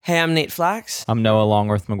Hey, I'm Nate Flax. I'm Noah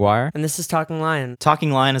Longworth McGuire. And this is Talking Lion.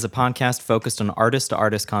 Talking Lion is a podcast focused on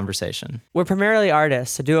artist-to-artist conversation. We're primarily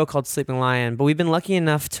artists, a duo called Sleeping Lion, but we've been lucky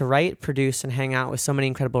enough to write, produce, and hang out with so many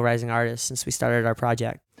incredible rising artists since we started our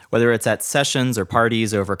project. Whether it's at sessions or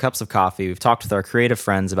parties or over cups of coffee, we've talked with our creative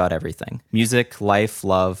friends about everything. Music, life,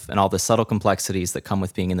 love, and all the subtle complexities that come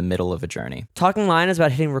with being in the middle of a journey. Talking Lion is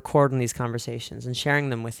about hitting record on these conversations and sharing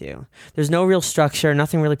them with you. There's no real structure,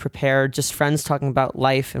 nothing really prepared, just friends talking about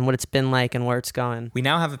life and what it's been like and where it's going. We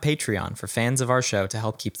now have a Patreon for fans of our show to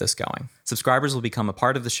help keep this going. Subscribers will become a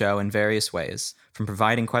part of the show in various ways, from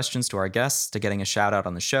providing questions to our guests, to getting a shout out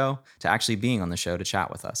on the show, to actually being on the show to chat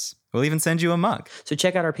with us. We'll even send you a mug. So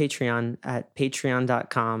check out our Patreon at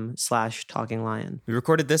patreon.com/talkinglion. We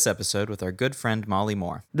recorded this episode with our good friend Molly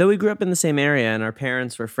Moore. Though we grew up in the same area and our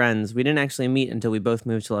parents were friends, we didn't actually meet until we both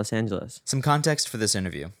moved to Los Angeles. Some context for this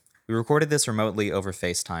interview. We recorded this remotely over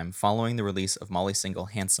FaceTime following the release of Molly's single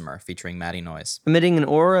Handsomer featuring Maddie Noise. Emitting an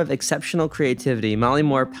aura of exceptional creativity, Molly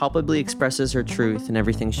Moore palpably expresses her truth in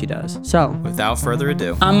everything she does. So, without further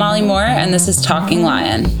ado, I'm Molly Moore, and this is Talking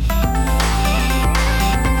Lion.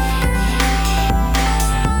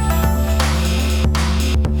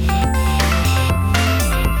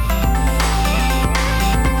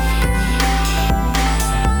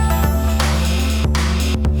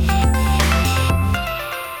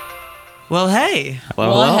 well, hey.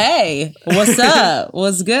 Well, hey, what's up?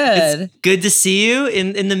 What's good? It's good to see you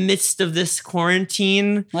in the midst of this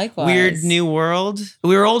quarantine. Likewise. Weird new world.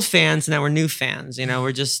 We were old fans, and now we're new fans. You know,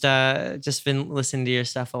 we're just been listening to your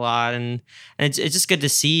stuff a lot, and it's just good to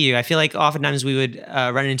see you. I feel like oftentimes we would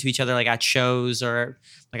run into each other like at shows or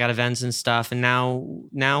like at events and stuff, and now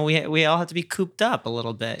we all have to be cooped up a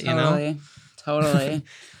little bit. You know, totally.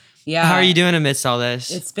 Yeah. How are you doing amidst all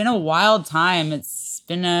this? It's been a wild time. It's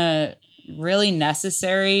been a really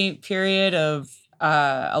necessary period of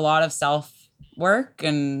a lot of self-work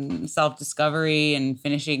and self-discovery and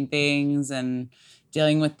finishing things and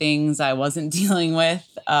dealing with things I wasn't dealing with.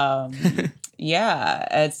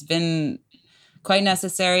 Yeah, it's been quite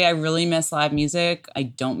necessary. I really miss live music. I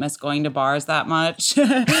don't miss going to bars that much.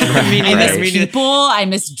 I miss people. I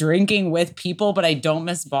miss drinking with people, but I don't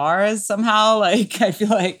miss bars somehow. Like, I feel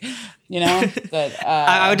like, you know, but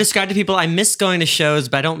I would describe to people, I miss going to shows,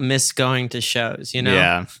 but I don't miss going to shows, you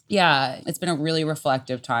know? Yeah, it's been a really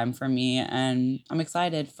reflective time for me, and I'm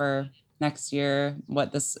excited for next year,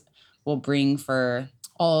 what this will bring for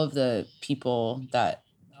all of the people that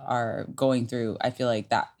are going through, I feel like,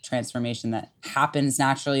 that transformation that happens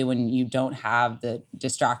naturally when you don't have the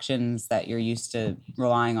distractions that you're used to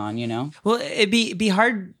relying on, you know? Well, it'd be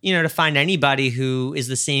hard, you know, to find anybody who is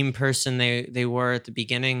the same person they were at the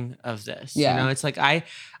beginning of this. Yeah. You know, it's like I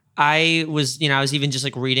was even just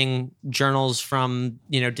like reading journals from,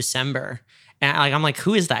 you know, December. And like, I'm like,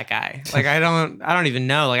 who is that guy? Like, I don't even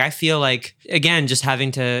know. Like, I feel like, again, just having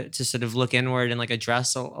to sort of look inward and like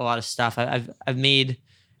address a lot of stuff. I've made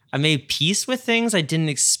peace with things I didn't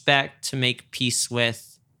expect to make peace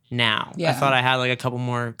with now. Yeah. I thought I had like a couple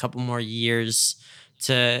more years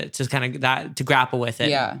to kind of to grapple with it.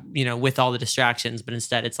 Yeah. You know, with all the distractions, but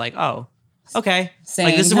instead it's like, oh, okay. Same.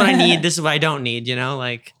 Like, this is what I need. This is what I don't need, you know,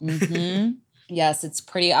 like. Mm-hmm. Yes, it's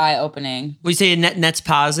pretty eye-opening. We say net's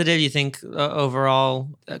positive. You think overall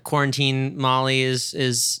quarantine Molly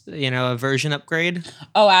is you know, a version upgrade?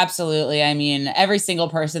 Oh, absolutely. I mean, every single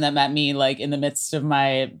person that met me like in the midst of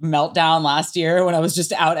my meltdown last year when I was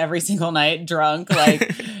just out every single night drunk, like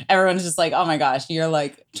everyone's just like, oh my gosh, you're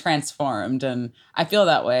like transformed. And I feel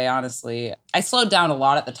that way, honestly. I slowed down a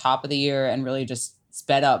lot at the top of the year and really just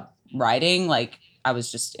sped up writing. Like, I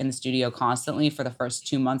was just in the studio constantly for the first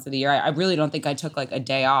 2 months of the year. I really don't think I took like a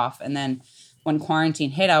day off. And then when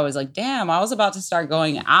quarantine hit, I was like, damn, I was about to start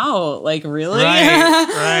going out. Like, really?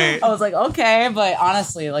 Right. I was like, okay. But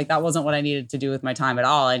honestly, like, that wasn't what I needed to do with my time at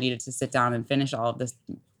all. I needed to sit down and finish all of the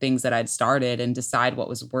things that I'd started and decide what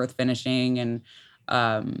was worth finishing. And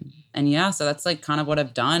yeah, so that's like kind of what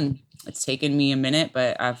I've done. It's taken me a minute,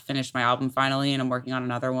 but I've finished my album finally, and I'm working on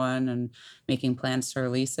another one and making plans to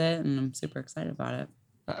release it, and I'm super excited about it.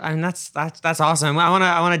 I mean, that's awesome. I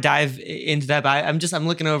want to dive into that, but I'm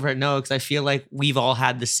looking over at Noah because I feel like we've all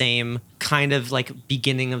had the same kind of like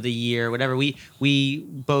beginning of the year, whatever. We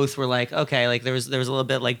both were like, okay, like there was a little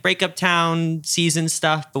bit like breakup town season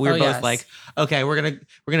stuff, but we were both like, okay, we're gonna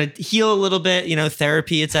heal a little bit, you know,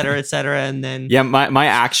 therapy, et cetera, and then my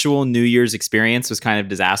actual New Year's experience was kind of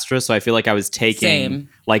disastrous. So I feel like I was taking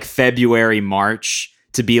like February, March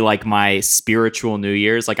to be like my spiritual New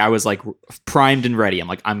Year's. Like I was like primed and ready. I'm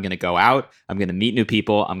like, I'm going to go out. I'm going to meet new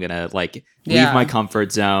people. I'm going to like leave my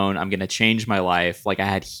comfort zone. I'm going to change my life. Like I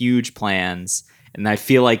had huge plans. And I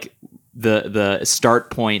feel like the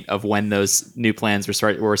start point of when those new plans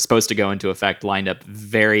were supposed to go into effect lined up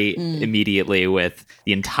very immediately with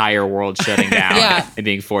the entire world shutting down and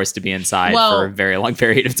being forced to be inside for a very long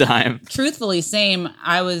period of time. Truthfully, same.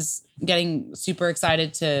 I was getting super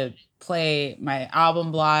excited to play my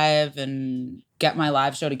album live and get my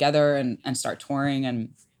live show together and start touring. And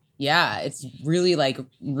yeah, it's really like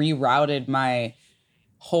rerouted my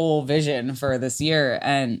whole vision for this year.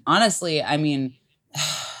 And honestly, I mean,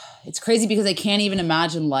 it's crazy because I can't even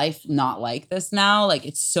imagine life not like this now. Like,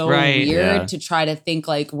 it's so weird to try to think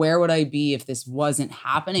like, where would I be if this wasn't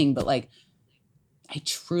happening? But like, I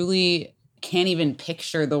truly can't even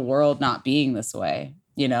picture the world not being this way.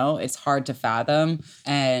 You know, it's hard to fathom.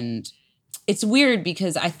 And it's weird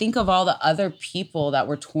because I think of all the other people that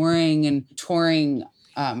were touring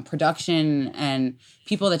production and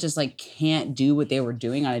people that just like can't do what they were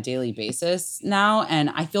doing on a daily basis now.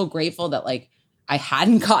 And I feel grateful that like I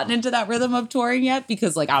hadn't gotten into that rhythm of touring yet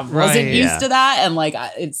because like I wasn't used to that. And like,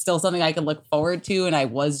 it's still something I can look forward to. And I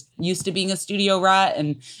was used to being a studio rat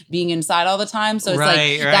and being inside all the time. So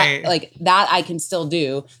it's that I can still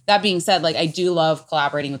do. That being said, like I do love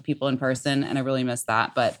collaborating with people in person and I really miss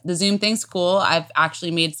that. But the Zoom thing's cool. I've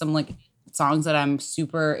actually made some like songs that I'm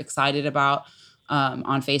super excited about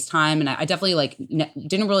on FaceTime. And I definitely like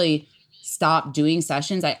didn't really stop doing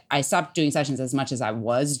sessions. I stopped doing sessions as much as I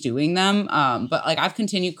was doing them. But like I've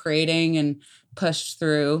continued creating and pushed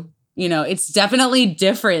through. You know, it's definitely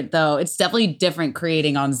different though. It's definitely different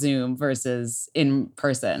creating on Zoom versus in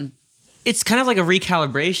person. It's kind of like a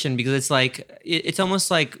recalibration because it's like, it's almost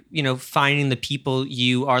like, you know, finding the people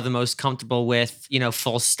you are the most comfortable with, you know,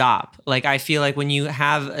 full stop. Like, I feel like when you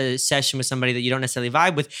have a session with somebody that you don't necessarily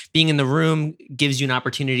vibe with, being in the room gives you an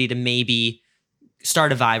opportunity to maybe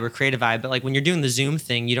start a vibe or create a vibe. But like when you're doing the Zoom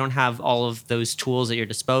thing, you don't have all of those tools at your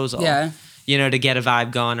disposal, you know, to get a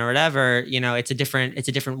vibe going or whatever. You know, it's a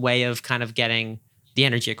different way of kind of getting the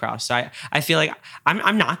energy across. So I feel like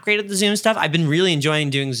I'm not great at the Zoom stuff. I've been really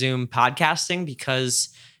enjoying doing Zoom podcasting because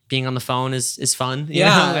being on the phone is fun, you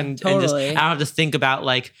know, and just, I don't have to think about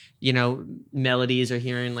like, you know, melodies or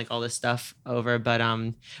hearing like all this stuff over. But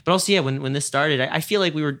also, when this started, I feel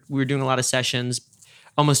like we were doing a lot of sessions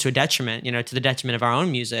almost to a detriment, you know, to the detriment of our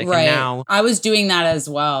own music. Right. And now I was doing that as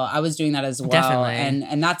well. Definitely.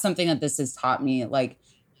 And that's something that this has taught me like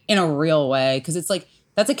in a real way. Cause it's like,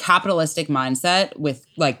 that's a capitalistic mindset with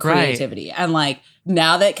like creativity. Right. And like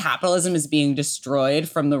now that capitalism is being destroyed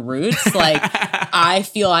from the roots, like I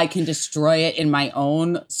feel I can destroy it in my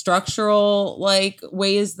own structural like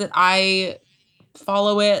ways that I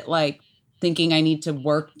follow it, like thinking I need to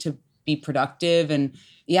work to be productive. And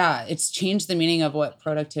yeah, it's changed the meaning of what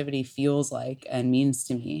productivity feels like and means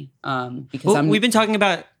to me. Because we've been talking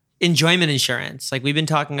about enjoyment insurance. Like we've been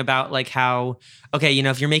talking about like how, okay, you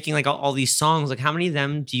know, if you're making like all these songs, like how many of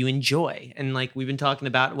them do you enjoy? And like we've been talking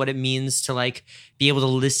about what it means to like be able to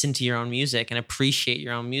listen to your own music and appreciate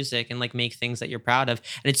your own music and like make things that you're proud of.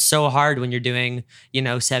 And it's so hard when you're doing, you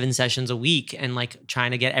know, 7 sessions a week and like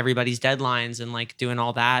trying to get everybody's deadlines and like doing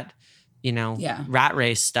all that, you know, rat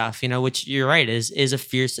race stuff, you know, which you're right is a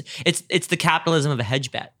fierce, it's the capitalism of a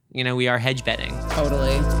hedge bet. You know, we are hedge betting.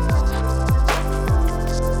 Totally.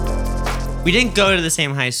 We didn't go to the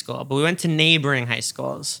same high school, but we went to neighboring high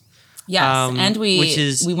schools. Yes, and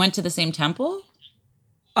we went to the same temple?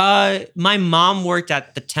 My mom worked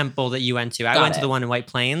at the temple that you went to. I went to the one in White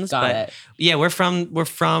Plains. Got it. Yeah, we're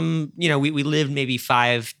from, you know, we lived maybe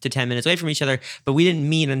 5 to 10 minutes away from each other, but we didn't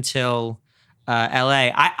meet until LA.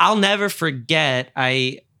 I'll never forget,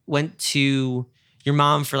 I went to your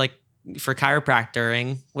mom for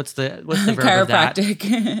chiropractoring. What's the verb of that?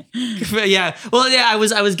 Chiropractic. Yeah. Well, yeah, I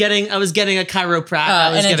was getting a chiropractic.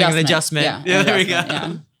 I was getting an adjustment. Yeah, there we go.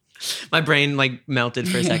 Yeah. My brain like melted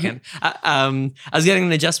for a second. I was getting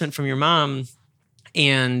an adjustment from your mom,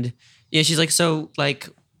 and yeah, she's like, so like,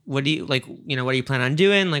 what do you like? You know, what do you plan on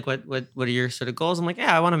doing? Like, what are your sort of goals? I'm like,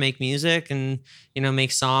 yeah, I want to make music and, you know,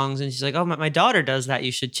 make songs. And she's like, oh, my daughter does that.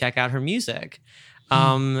 You should check out her music.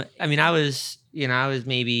 I mean, I was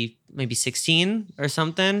maybe 16 or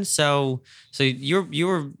something. So you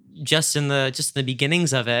were just in the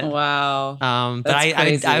beginnings of it. Wow. But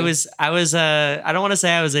I was I don't want to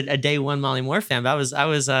say I was a day one Molly Moore fan, but I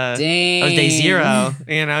was day zero,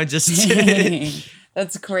 you know, just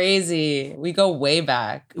That's crazy. We go way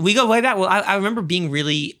back. Well, I remember being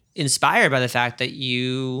really inspired by the fact that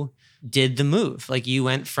you did the move. Like you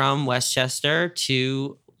went from Westchester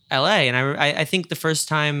to LA. And I think the first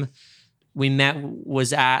time we met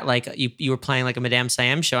was at like you were playing like a Madame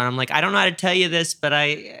Siam show, and I'm like, I don't know how to tell you this, but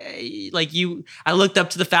I looked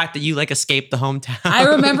up to the fact that you like escaped the hometown. I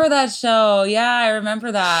remember that show. Yeah, I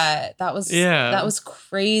remember that. That was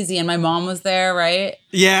crazy, and my mom was there, right?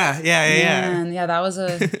 Yeah. Man, yeah, that was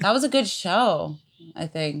a good show. I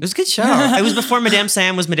think it was a good show. It was before Madame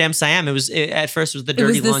Siam was Madame Siam. At first it was the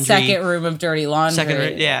Dirty Laundry. It was the second room of Dirty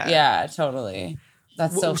Laundry. Yeah, totally.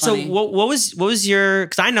 That's so funny. So what was your?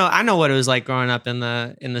 Because I know what it was like growing up in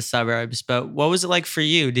the suburbs, but what was it like for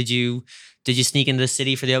you? Did you sneak into the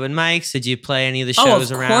city for the open mics? Did you play any of the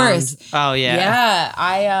shows around? Course. Oh yeah.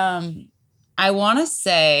 Yeah, I want to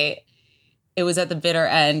say it was at the bitter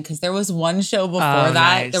end because there was one show before that.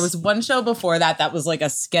 Nice. There was one show before that was like a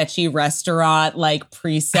sketchy restaurant, like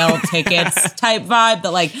pre-sale tickets type vibe.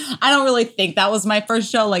 That like I don't really think that was my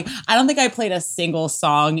first show. Like I don't think I played a single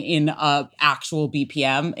song in actual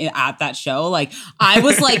BPM at that show. Like I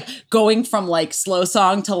was like going from like slow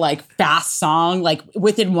song to like fast song, like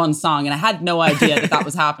within one song, and I had no idea that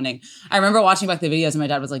was happening. I remember watching back the videos, and my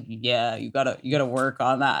dad was like, "Yeah, you gotta work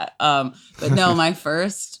on that." But no,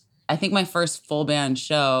 I think my first full band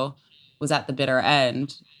show was at the bitter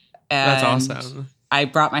end. And that's awesome. I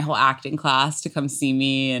brought my whole acting class to come see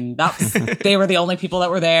me, and they were the only people that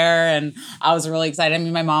were there, and I was really excited. I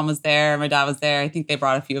mean, my mom was there, my dad was there. I think they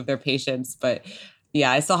brought a few of their patients, but yeah,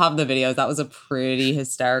 I still have the videos. That was a pretty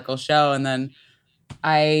hysterical show. And then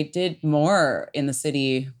I did more in the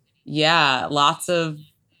city. Yeah, lots of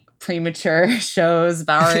premature shows,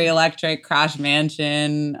 Bowery Electric, Crash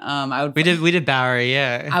Mansion. We did Bowery,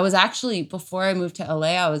 yeah. I was actually, before I moved to LA,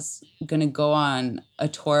 I was gonna go on a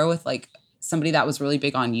tour with like somebody that was really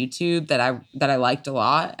big on YouTube that I liked a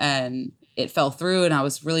lot, and it fell through, and I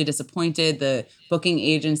was really disappointed. The booking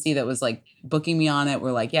agency that was like booking me on it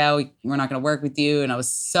were like, yeah, we're not gonna work with you, and I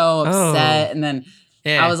was so upset. And then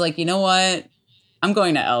I was like, you know what? I'm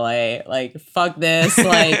going to LA. Like, fuck this.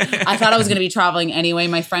 Like, I thought I was going to be traveling anyway.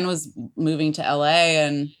 My friend was moving to LA,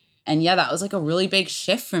 and yeah, that was like a really big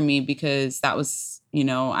shift for me because that was, you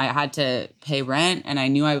know, I had to pay rent, and I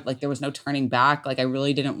knew there was no turning back. Like, I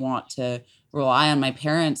really didn't want to rely on my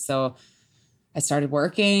parents. So I started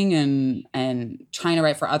working and trying to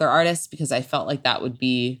write for other artists because I felt like that would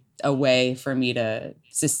be a way for me to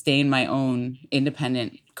sustain my own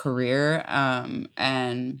independent career.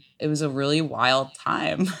 And it was a really wild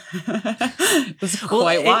time. It was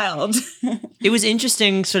quite wild. It was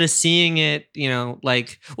interesting sort of seeing it, you know,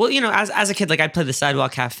 like, well, you know, as a kid, like I'd play the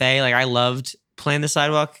Sidewalk Cafe. Like I loved playing the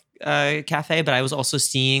Sidewalk Cafe, but I was also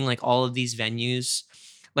seeing like all of these venues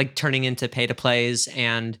like turning into pay to plays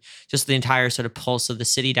and just the entire sort of pulse of the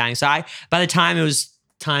city dying. So by the time it was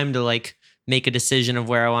time to like make a decision of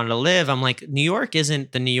where I wanted to live, I'm like, New York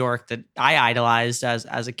isn't the New York that I idolized as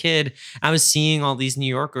a kid. I was seeing all these New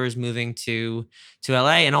Yorkers moving to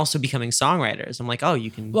LA and also becoming songwriters. I'm like, oh, you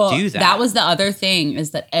can do that. That was the other thing,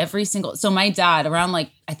 is that so my dad, around like,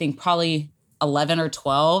 I think probably 11 or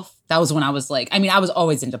 12, that was when I was like, I mean, I was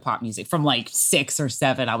always into pop music from like 6 or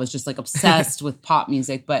 7. I was just like obsessed with pop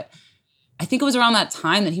music. But I think it was around that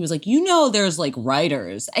time that he was like, you know, there's like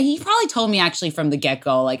writers. And he probably told me actually from the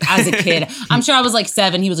get-go, like as a kid, I'm sure I was like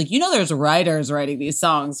 7. He was like, you know, there's writers writing these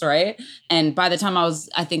songs, right? And by the time I was,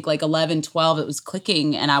 I think like 11, 12, it was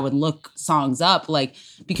clicking, and I would look songs up, like,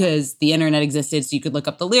 because the internet existed. So you could look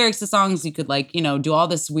up the lyrics to songs. You could like, you know, do all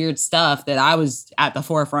this weird stuff that I was at the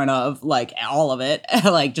forefront of, like all of it,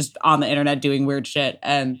 like just on the internet doing weird shit.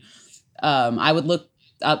 And I would look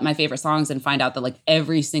up my favorite songs and find out that like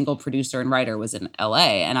every single producer and writer was in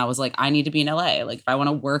LA. And I was like, I need to be in LA. Like if I want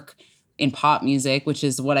to work in pop music, which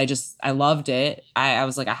is what I loved it. I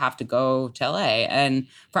was like, I have to go to LA. And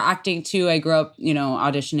for acting too, I grew up, you know,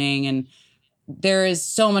 auditioning, and there is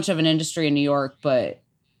so much of an industry in New York, but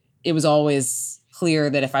it was always clear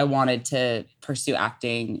that if I wanted to pursue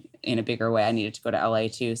acting in a bigger way, I needed to go to LA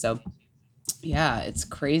too. So yeah, it's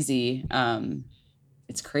crazy.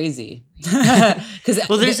 It's crazy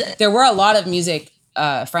because there were a lot of music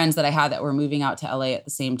friends that I had that were moving out to LA at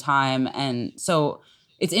the same time. And so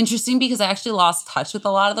it's interesting because I actually lost touch with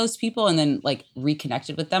a lot of those people and then like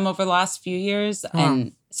reconnected with them over the last few years.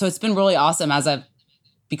 And so it's been really awesome as I've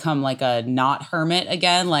become like a not hermit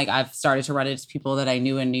again. Like I've started to run into people that I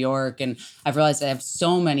knew in New York, and I've realized I have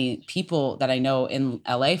so many people that I know in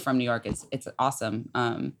LA from New York. It's awesome.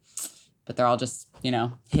 But they're all just, you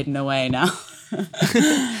know, hidden away now.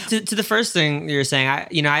 to the first thing you're saying,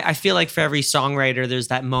 I feel like for every songwriter, there's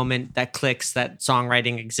that moment that clicks that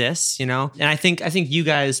songwriting exists, you know? And I think you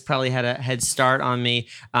guys probably had a head start on me.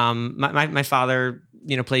 My father,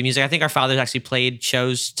 you know, played music. I think our fathers actually played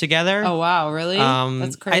shows together. Oh, wow. Really?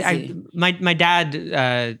 That's crazy. My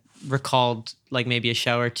dad recalled like maybe a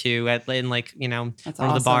show or two in like, you know, That's one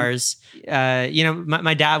of the awesome. bars. You know,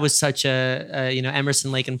 my dad was such a you know,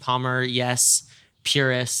 Emerson, Lake and Palmer, yes,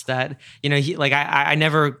 purist that, you know, he like I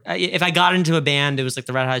never, if I got into a band, it was like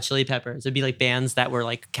the Red Hot Chili Peppers. It'd be like bands that were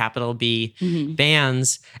like capital B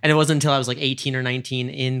bands. And it wasn't until I was like 18 or 19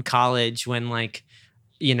 in college when like,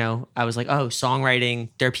 you know, I was like, oh, songwriting,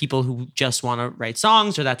 there are people who just want to write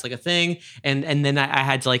songs, or that's like a thing. And then I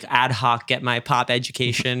had to like ad hoc get my pop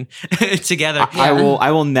education together. I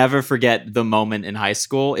will never forget the moment in high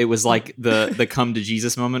school. It was like the come to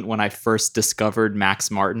Jesus moment when I first discovered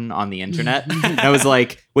Max Martin on the internet. And I was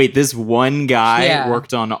like, wait, this one guy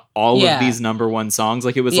worked on all of these #1 songs.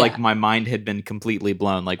 Like it was like my mind had been completely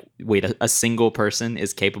blown. Like, wait, a single person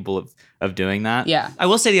is capable of doing that? Yeah. I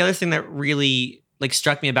will say the other thing that really like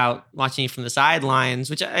struck me about watching you from the sidelines,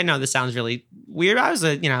 which I know this sounds really weird. I was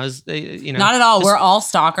you know, not at all. We're all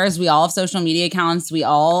stalkers. We all have social media accounts. We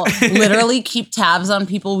all literally keep tabs on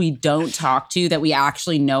people we don't talk to that we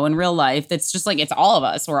actually know in real life. That's just like, it's all of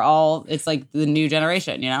us. We're all, it's like the new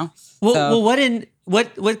generation, you know? Well,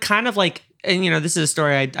 what kind of like, and you know, this is a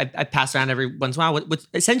story I pass around every once in a while. What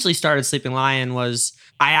essentially started Sleeping Lion was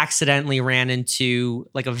I accidentally ran into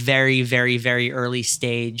like a very, very, very early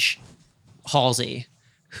stage Halsey,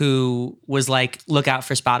 who was like, look out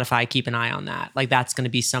for Spotify, keep an eye on that. Like that's going to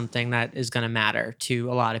be something that is going to matter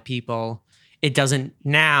to a lot of people. It doesn't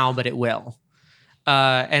now, but it will.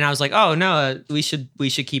 And I was like, oh no, we should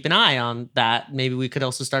keep an eye on that. Maybe we could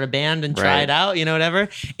also start a band and try it out, you know, whatever.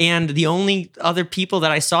 And the only other people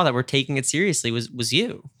that I saw that were taking it seriously was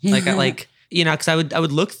you. Like, you know, because I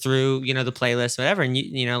would look through, you know, the playlist, whatever, and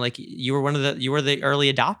you know, like you were the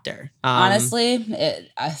early adopter. Honestly,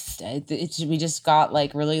 we just got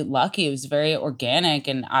like really lucky. It was very organic,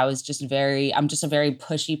 and I'm just a very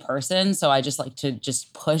pushy person, so I just like to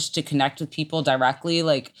just push to connect with people directly,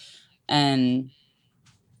 like, and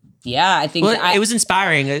yeah, I think it was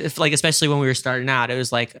inspiring. Like especially when we were starting out, it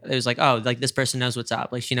was like oh, like this person knows what's up.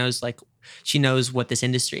 Like she knows what this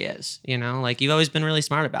industry is. You know, like you've always been really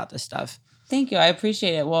smart about this stuff. Thank you. I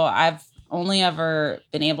appreciate it. Well, I've only ever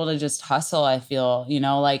been able to just hustle, I feel, you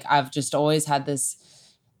know, like I've just always had this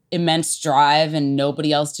immense drive and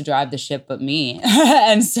nobody else to drive the ship but me.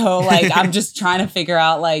 And so like, I'm just trying to figure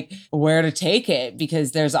out like where to take it,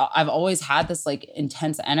 because I've always had this like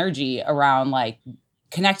intense energy around like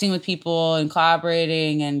connecting with people and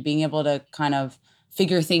collaborating and being able to kind of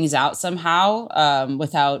figure things out somehow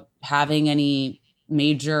without having any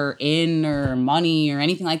major or money or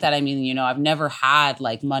anything like that. I mean, you know, I've never had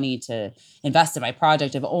like money to invest in my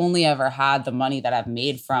project. I've only ever had the money that I've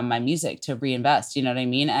made from my music to reinvest, you know what I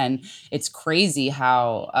mean? And it's crazy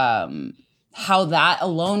how that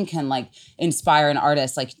alone can like inspire an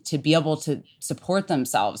artist, like to be able to support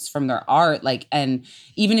themselves from their art. Like, and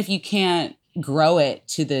even if you can't grow it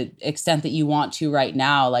to the extent that you want to right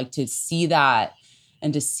now, like to see that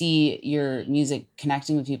and to see your music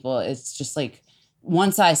connecting with people, it's just like,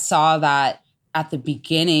 once I saw that at the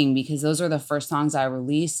beginning, because those were the first songs I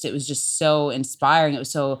released, it was just so inspiring. I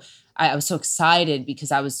was so excited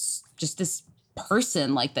because I was just this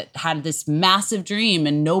person like that had this massive dream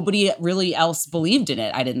and nobody really else believed in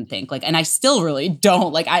it. I didn't think like, and I still really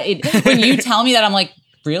don't like when you tell me that, I'm like,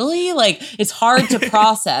 really? Like, it's hard to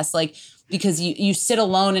process, like, because you sit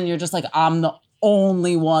alone and you're just like, I'm the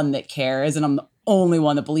only one that cares and I'm the only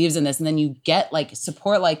one that believes in this. And then you get like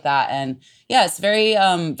support like that. And yeah, it's very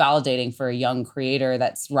validating for a young creator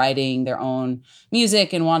that's writing their own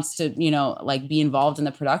music and wants to, you know, like be involved in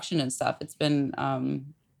the production and stuff. It's been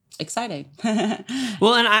exciting.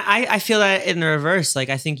 Well, and I feel that in the reverse. Like,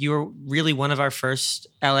 I think you were really one of our first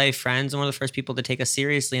LA friends and one of the first people to take us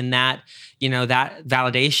seriously. And that, you know, that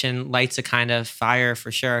validation lights a kind of fire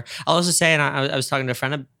for sure. I'll also say, and I was talking to a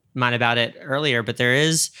friend of mine about it earlier, but there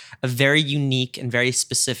is a very unique and very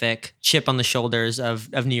specific chip on the shoulders of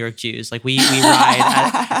New York Jews. Like we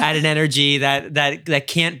ride at an energy that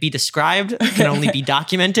can't be described, can only be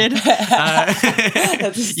documented.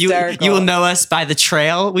 You will know us by the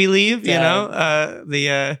trail we leave. You know,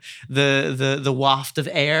 the waft of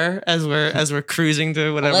air as we're cruising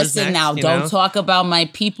to whatever's Listen next. Now, don't talk about my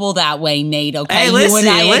people that way, Nate. Okay, hey, listen, you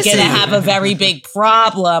and I are gonna have a very big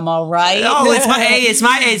problem. All right. Oh,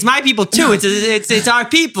 it's my people too. It's our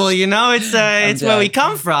people, you know. It's where we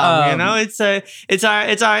come from, you know. It's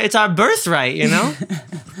our birthright, you know.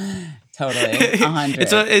 Totally, 100.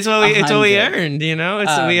 It's what we earned, you know.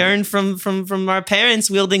 It's what we earned from our parents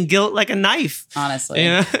wielding guilt like a knife. Honestly, you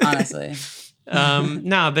know? Honestly.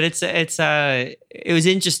 No, but it was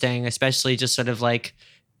interesting, especially just sort of like,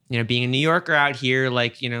 being a New Yorker out here,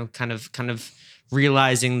 like, kind of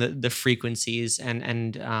realizing the frequencies and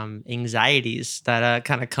anxieties that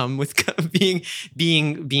kind of come with being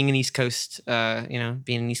an East Coast, being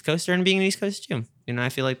an East Coaster and being an East Coast Jew. I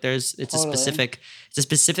feel like it's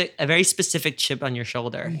Totally. a very specific chip on your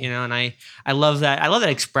shoulder, and I love that. I love that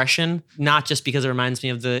expression, not just because it reminds me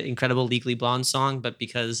of the incredible Legally Blonde song, but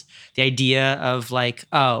because the idea of like,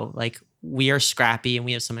 oh, like we are scrappy and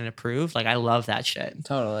we have something to prove. Like, I love that shit.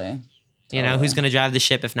 Totally. Who's going to drive the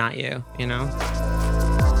ship if not you,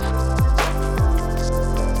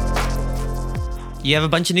 You have a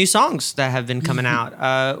bunch of new songs that have been coming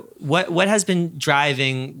out. What has been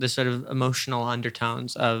driving the sort of emotional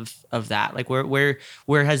undertones of that? Like, where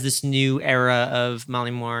has this new era of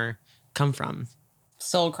Molly Moore come from?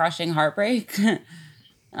 Soul crushing heartbreak,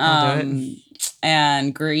 I'll do it.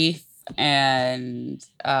 and grief, and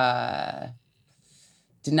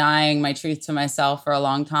denying my truth to myself for a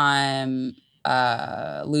long time,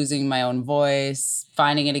 losing my own voice,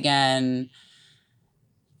 finding it again.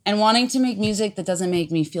 And wanting to make music that doesn't make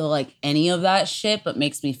me feel like any of that shit, but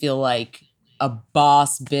makes me feel like a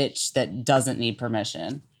boss bitch that doesn't need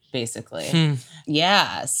permission, basically.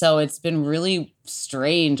 Yeah. So it's been really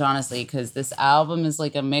strange, honestly, because this album is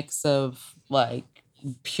like a mix of like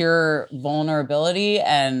pure vulnerability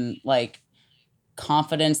and like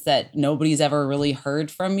confidence that nobody's ever really heard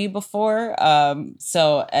from me before. And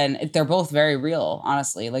they're both very real,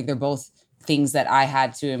 honestly. Like, they're both things that I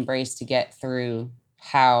had to embrace to get through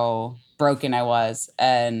how broken I was.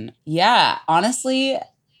 And yeah, honestly,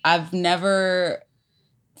 I've never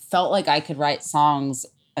felt like I could write songs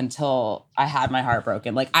until I had my heart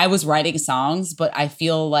broken. Like, I was writing songs, but I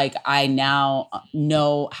feel like I now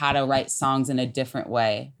know how to write songs in a different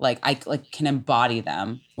way. Like, I can embody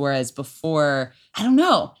them. Whereas before, I don't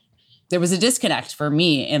know, there was a disconnect for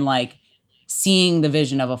me in like seeing the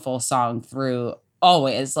vision of a full song through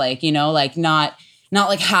always, like, like not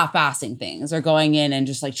like half-assing things or going in and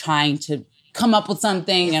just like trying to come up with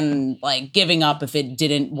something and like giving up if it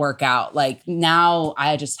didn't work out. Like, now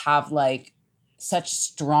I just have like such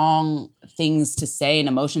strong things to say and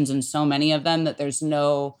emotions and so many of them that there's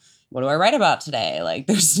no, what do I write about today? Like,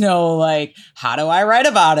 there's no like, how do I write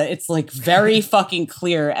about it? It's like very fucking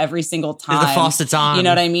clear every single time. The faucet's on. You know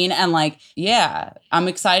what I mean? And like, yeah, I'm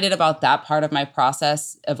excited about that part of my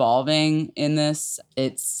process evolving in this.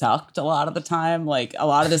 It sucked a lot of the time. Like, a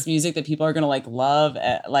lot of this music that people are going to like love,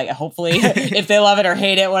 like hopefully if they love it or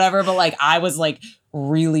hate it, whatever. But like, I was like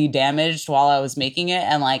really damaged while I was making it.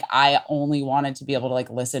 And like, I only wanted to be able to like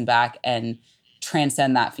listen back and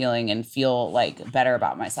transcend that feeling and feel like better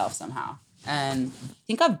about myself somehow. And I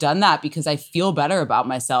think I've done that because I feel better about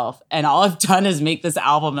myself. And all I've done is make this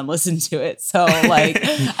album and listen to it. So like,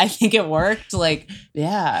 I think it worked. Like,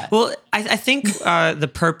 yeah. Well, I think the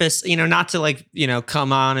purpose, not to like,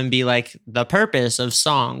 come on and be like the purpose of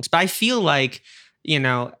songs, but I feel like,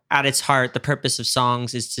 at its heart, the purpose of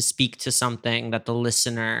songs is to speak to something that the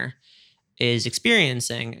listener is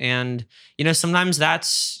experiencing. And, sometimes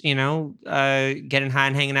that's, getting high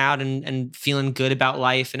and hanging out and feeling good about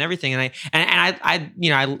life and everything. And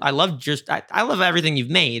I love everything you've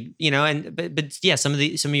made, but yeah, some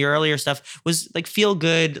of your earlier stuff was like feel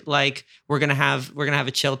good. Like we're going to have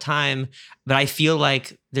a chill time. But I feel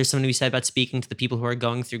like there's something to be said about speaking to the people who are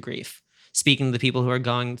going through grief, speaking to the people who are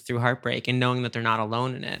going through heartbreak and knowing that they're not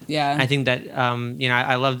alone in it. Yeah. I think that,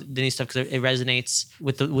 I love Denise stuff because it resonates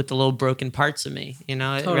with the little broken parts of me, it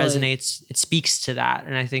Totally. resonates, it speaks to that.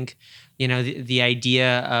 And I think, the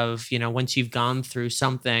idea of, once you've gone through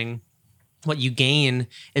something, what you gain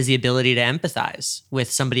is the ability to empathize with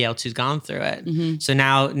somebody else who's gone through it. Mm-hmm. So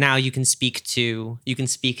now you can speak to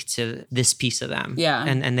this piece of them. Yeah.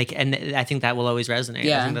 And I think that will always resonate.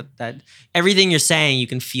 Yeah. I think that everything you're saying, you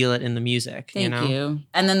can feel it in the music. Thank you.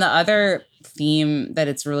 And then the other theme that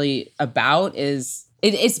it's really about is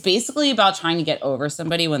it's basically about trying to get over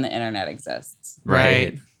somebody when the internet exists.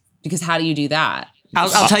 Right. Because how do you do that?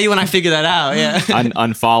 I'll tell you when I figure that out. Yeah.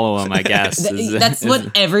 Unfollow him, I guess. That's what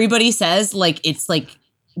everybody says. Like, it's like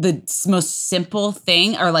the most simple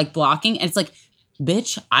thing, or like blocking. And it's like,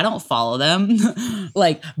 bitch, I don't follow them.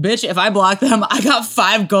 Like, bitch, if I block them, I got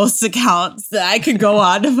 5 ghost accounts that I could go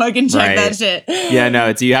on to fucking check that shit. Yeah,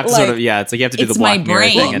 no, you have to like, it's like you have to do the Black Mirror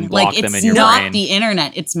thing and block them in your brain. It's not the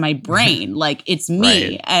internet, it's my brain. Like, it's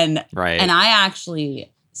me. Right. And right. And I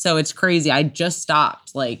actually, so it's crazy. I just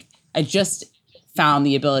stopped. Like, I just found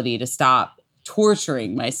the ability to stop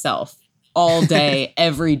torturing myself all day,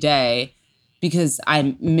 every day, because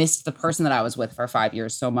I missed the person that I was with for 5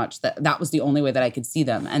 years so much that was the only way that I could see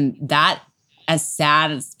them. And that, as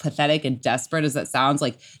sad, as pathetic and desperate as that sounds,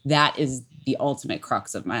 like that is the ultimate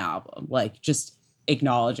crux of my album. Like just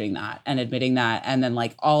acknowledging that and admitting that. And then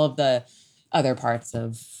like all of the other parts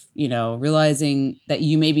of, you know, realizing that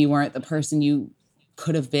you maybe weren't the person you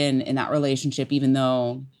could have been in that relationship, even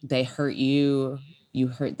though they hurt you, you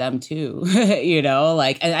hurt them too, you know,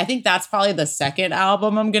 like, and I think that's probably the second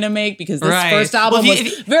album I'm going to make, because this first album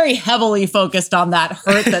was very heavily focused on that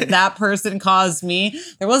hurt that that person caused me.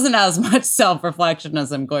 There wasn't as much self-reflection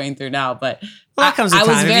as I'm going through now, but that comes with time.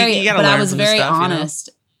 I was very honest.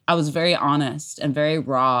 You know? I was very honest and very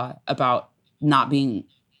raw about not being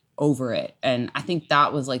over it. And I think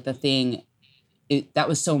that was like the thing that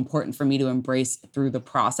was so important for me to embrace through the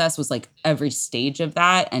process, was like every stage of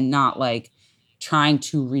that, and not like trying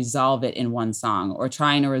to resolve it in one song or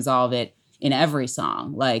trying to resolve it in every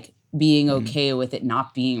song, like being okay with it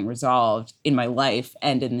not being resolved in my life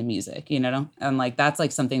and in the music, you know? And like, that's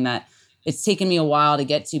like something that it's taken me a while to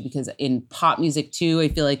get to, because in pop music too, I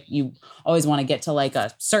feel like you always want to get to like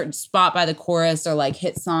a certain spot by the chorus or like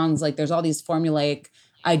hit songs. Like there's all these formulaic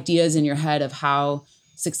ideas in your head of how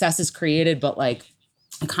success is created, but like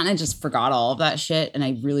I kind of just forgot all of that shit, and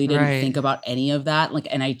I really didn't think about any of that. Like,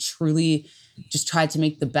 and I truly just tried to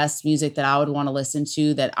make the best music that I would want to listen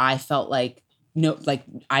to, that I felt like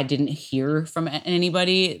I didn't hear from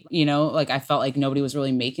anybody, you know, like I felt like nobody was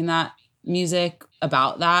really making that music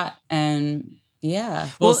about that. And yeah,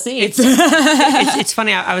 we'll see. It's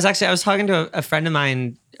funny. I was talking to a friend of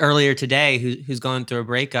mine earlier today who's going through a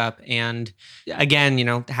breakup, and again, you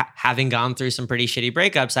know, having gone through some pretty shitty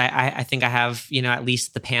breakups, I think I have, you know, at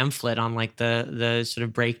least the pamphlet on like the sort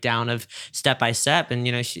of breakdown of step by step. And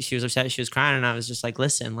you know, she was upset, she was crying, and I was just like,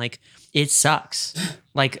 listen, like it sucks.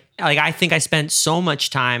 like I think I spent so much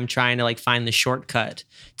time trying to like find the shortcut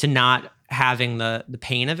to not having the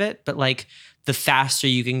pain of it, but like the faster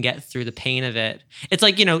you can get through the pain of it, it's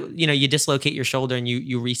like, you know, you dislocate your shoulder and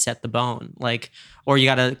you reset the bone, like, or you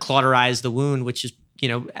got to cauterize the wound, which is, you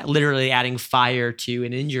know, literally adding fire to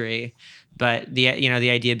an injury. But the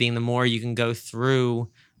idea being the more you can go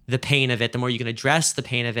through the pain of it, the more you can address the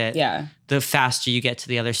pain of it, the faster you get to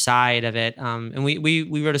the other side of it. And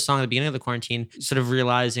we wrote a song at the beginning of the quarantine, sort of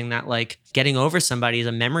realizing that like getting over somebody is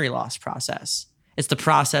a memory loss process. It's the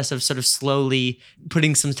process of sort of slowly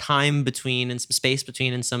putting some time between and some space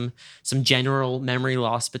between and some general memory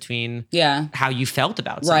loss between how you felt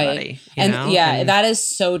about somebody. Right. And that is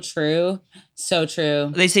so true. So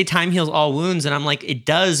true. They say time heals all wounds. And I'm like, it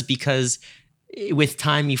does, because with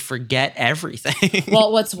time you forget everything.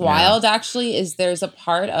 Well, what's wild actually is there's a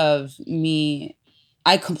part of me,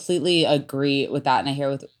 I completely agree with that. And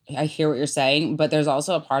I hear what you're saying, but there's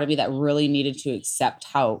also a part of me that really needed to accept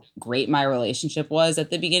how great my relationship was at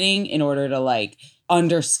the beginning in order to like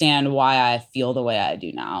understand why I feel the way I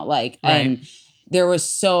do now. Like, and there was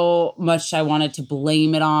so much I wanted to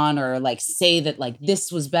blame it on, or like say that like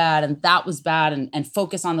this was bad and that was bad, and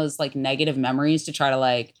focus on those like negative memories to try to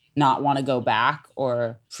like not want to go back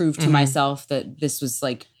or prove to myself that this was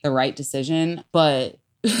like the right decision. But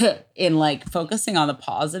in like focusing on the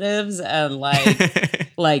positives and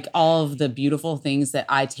like like all of the beautiful things that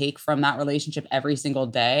I take from that relationship every single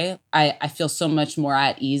day, I feel so much more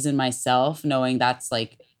at ease in myself, knowing that's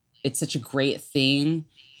like, it's such a great thing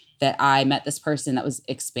that I met this person that was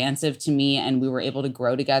expansive to me, and we were able to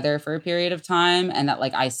grow together for a period of time, and that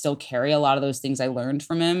like I still carry a lot of those things I learned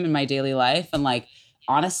from him in my daily life. And like,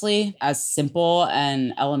 honestly, as simple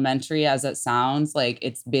and elementary as it sounds, like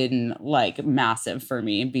it's been like massive for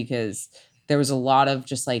me, because there was a lot of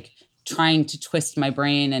just like trying to twist my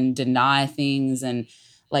brain and deny things, and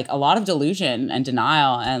like a lot of delusion and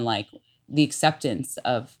denial, and like the acceptance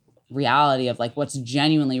of reality of like what's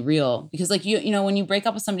genuinely real. Because like, you know, when you break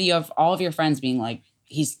up with somebody, you have all of your friends being like,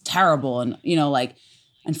 he's terrible. And, you know, like,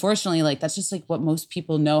 unfortunately, like that's just like what most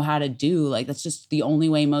people know how to do. Like that's just the only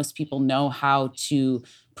way most people know how to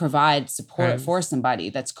provide support for somebody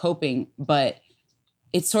that's coping. But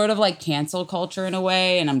it's sort of like cancel culture in a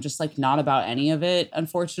way, and I'm just like not about any of it,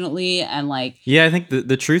 unfortunately. And like, yeah, I think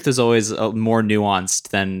the truth is always more nuanced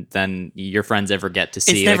than your friends ever get to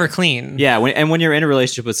see. It's never clean. Yeah, when you're in a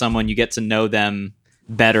relationship with someone, you get to know them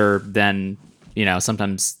better than, you know,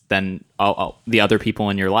 sometimes than the other people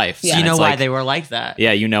in your life. Yeah. You know why they were like that.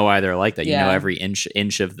 Yeah, you know why they're like that. You know every inch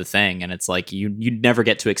of the thing, and it's like you never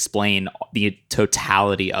get to explain the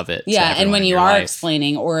totality of it. Yeah, and when you are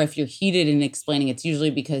explaining, or if you're heated in explaining, it's usually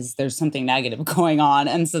because there's something negative going on,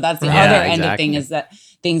 and so that's the other end of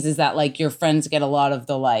things is that like your friends get a lot of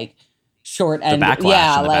the like short end, like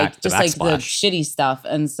just like the shitty stuff,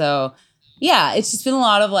 and so. Yeah, it's just been a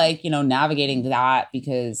lot of like, you know, navigating that,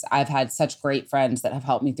 because I've had such great friends that have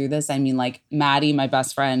helped me through this. I mean, like Maddie, my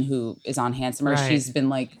best friend who is on Handsomer, she's been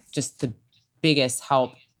like just the biggest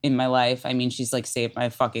help in my life. I mean, she's like saved my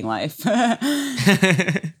fucking life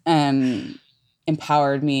and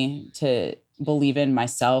empowered me to believe in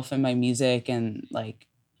myself and my music and like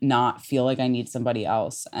not feel like I need somebody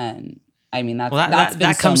else. And I mean,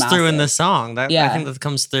 that comes so through in massive. the song. I think that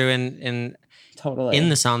comes through in totally in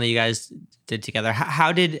the song that you guys did together.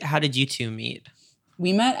 How did you two meet?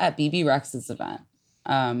 We met at BB Rex's event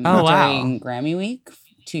wow. during Grammy Week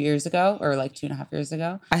 2 years ago, or like 2.5 years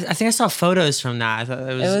ago. I think I saw photos from that. I thought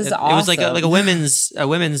it was awesome. It was like a women's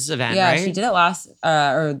event, yeah, right? She did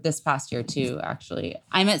it this past year too, actually.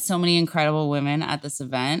 I met so many incredible women at this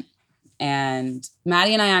event, and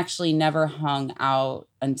Maddie and I actually never hung out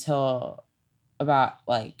until about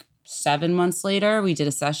like 7 months later. We did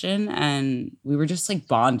a session and we were just like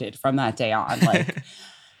bonded from that day on. Like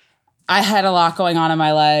I had a lot going on in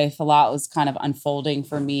my life. A lot was kind of unfolding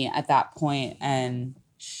for me at that point, and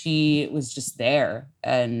she was just there.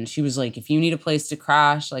 And she was like, if you need a place to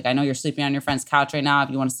crash, like, I know you're sleeping on your friend's couch right now.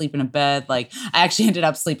 If you want to sleep in a bed, like, I actually ended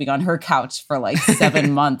up sleeping on her couch for like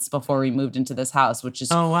 7 months before we moved into this house, which is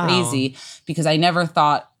crazy because I never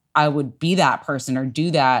thought I would be that person or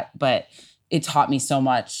do that, but it taught me so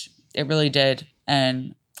much. It really did.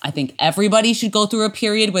 And I think everybody should go through a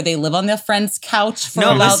period where they live on their friend's couch for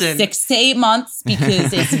about 6 to 8 months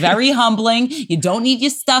because it's very humbling. You don't need your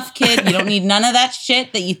stuff, kid. You don't need none of that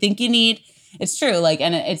shit that you think you need. It's true. Like,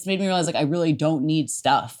 and it's made me realize, like, I really don't need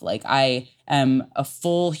stuff. Like, I am a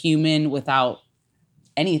full human without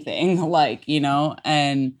anything, like, you know,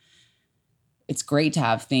 and it's great to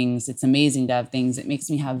have things. It's amazing to have things. It makes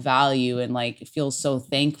me have value and like feel so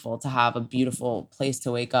thankful to have a beautiful place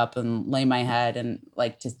to wake up and lay my head and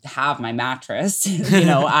like to have my mattress, you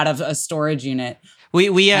know, out of a storage unit.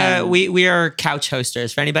 We are couch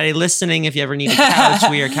hosters. For anybody listening, if you ever need a couch,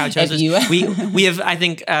 we are couch hosters. We have, I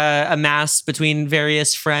think, amassed between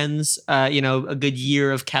various friends, a good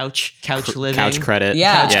year of couch living, couch credit,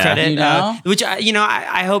 couch credit, you know? Which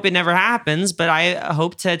I hope it never happens, but I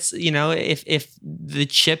hope that if the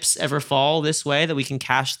chips ever fall this way, that we can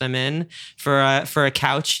cash them in for a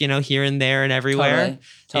couch, here and there and everywhere.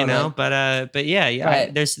 Totally. But yeah,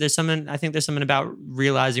 right. There's something. I think there's something about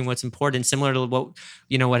realizing what's important, similar to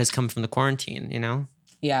what has come from the quarantine.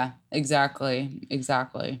 Yeah, exactly. It's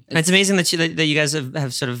amazing that you guys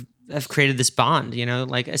have sort of have created this bond.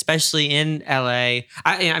 Like especially in LA.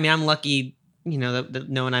 I mean, I'm lucky. That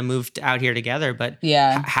Noah and I moved out here together, but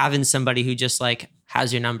having somebody who just like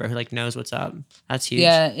has your number, who like knows what's up, that's huge.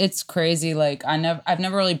 Yeah, it's crazy. Like I've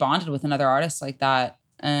never really bonded with another artist like that.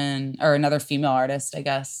 Or another female artist, I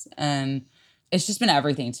guess. And it's just been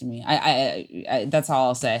everything to me. I that's all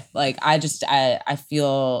I'll say. Like, I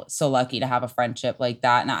feel so lucky to have a friendship like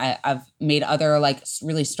that. And I've made other like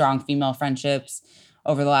really strong female friendships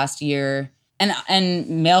over the last year, and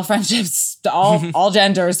male friendships, all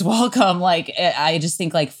genders welcome. Like, I just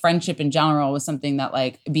think like friendship in general was something that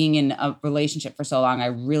like being in a relationship for so long, I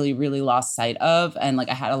really, really lost sight of. And like,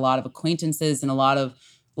 I had a lot of acquaintances and a lot of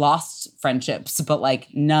lost friendships, but like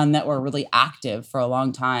none that were really active for a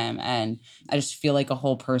long time. And I just feel like a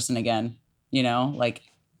whole person again, like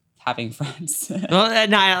having friends. Well,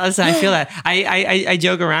 no, listen, I feel that. I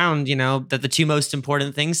joke around, that the two most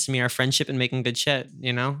important things to me are friendship and making good shit,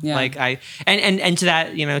 Yeah. Like and to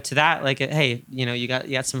that, like, hey, you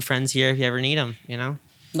got some friends here if you ever need them,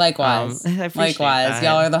 Likewise. Likewise.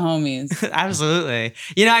 Y'all are the homies. Absolutely.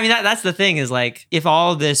 I mean, that's the thing is like, if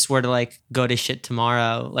all this were to like go to shit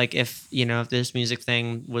tomorrow, like if this music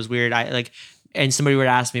thing was weird, and somebody were to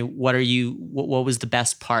ask me, what was the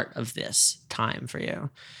best part of this time for you?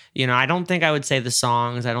 I don't think I would say the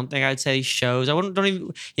songs. I don't think I would say shows. I don't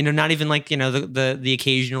even, not even like, the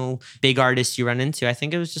occasional big artist you run into. I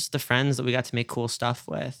think it was just the friends that we got to make cool stuff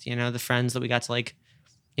with, the friends that we got to like,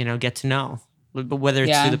 get to know. But whether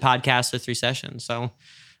it's through the podcast or through sessions. So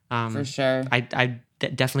for sure. I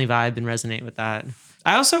definitely vibe and resonate with that.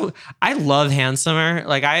 I love Handsomer.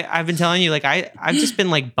 Like I've been telling you, like I've just been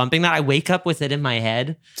like bumping that. I wake up with it in my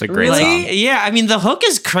head. It's a great song. Yeah, I mean the hook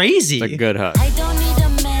is crazy. It's a good hook. I don't need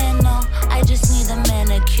a man, no, I just need a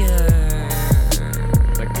manicure.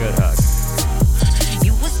 It's a good hook.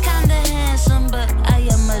 You was kinda handsome, but I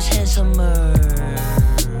am much handsomer.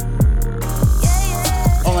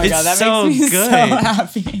 Oh my God, that so makes me good. so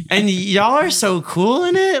happy. And y'all are so cool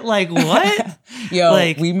in it. Like what? Yo,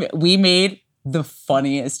 like, we made the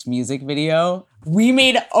funniest music video. We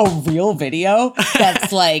made a real video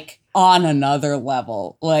that's like on another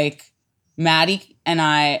level. Like Maddie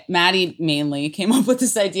mainly came up with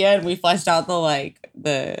this idea, and we fleshed out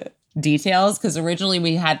the details, because originally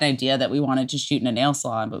we had an idea that we wanted to shoot in a nail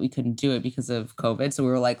salon, but we couldn't do it because of COVID. So we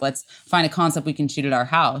were like, let's find a concept we can shoot at our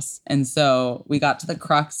house. And so we got to the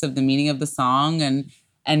crux of the meaning of the song,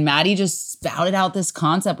 and Maddie just spouted out this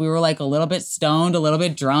concept. We were like a little bit stoned, a little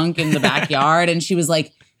bit drunk in the backyard. And she was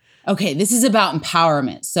like, okay, this is about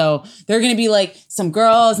empowerment. So they're going to be like some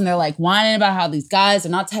girls and they're like whining about how these guys are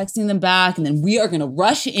not texting them back. And then we are going to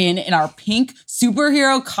rush in our pink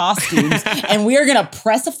superhero costumes and we are going to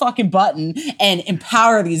press a fucking button and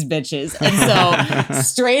empower these bitches. And so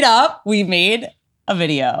straight up, we made a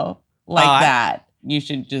video like that. You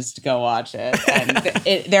should just go watch it.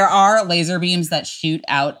 And there are laser beams that shoot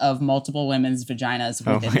out of multiple women's vaginas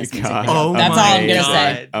within this music video. That's all I'm going to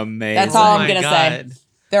say. Amazing. That's all I'm going to say.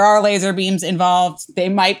 There are laser beams involved. They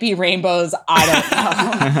might be rainbows.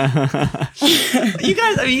 I don't know. You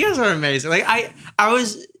guys are amazing. Like I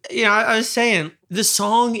was saying, the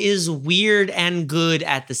song is weird and good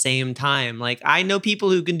at the same time. Like I know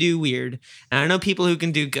people who can do weird, and I know people who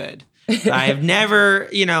can do good. I've never,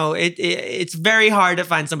 it's very hard to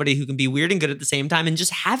find somebody who can be weird and good at the same time and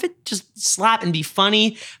just have it just slap and be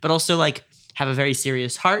funny, but also like have a very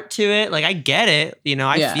serious heart to it. Like I get it,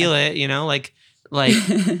 I feel it, like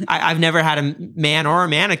I've never had a man or a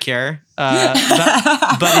manicure, but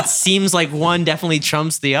it seems like one definitely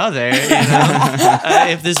trumps the other.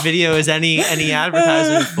 If this video is any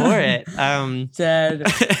advertisement for it, Dead.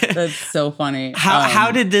 That's so funny.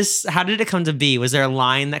 How did it come to be? Was there a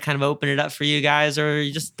line that kind of opened it up for you guys, or are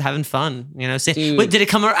you just having fun? Did it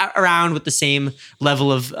come around with the same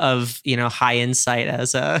level of high insight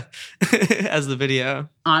as as the video?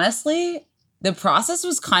 Honestly, the process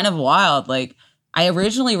was kind of wild. Like, I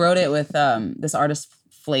originally wrote it with this artist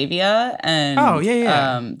Flavia and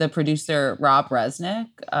the producer Rob Resnick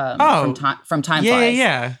from Time Flies.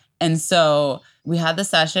 Yeah. And so we had the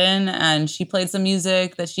session and she played some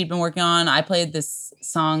music that she'd been working on. I played this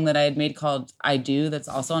song that I had made called I Do that's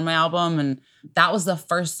also on my album. And that was the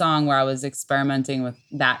first song where I was experimenting with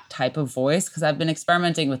that type of voice, because I've been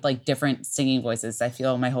experimenting with like different singing voices, I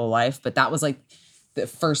feel, my whole life. But that was like the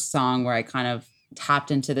first song where I kind of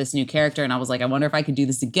tapped into this new character, and I was like, I wonder if I could do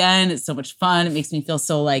this again. It's so much fun. It makes me feel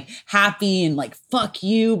so like happy and like fuck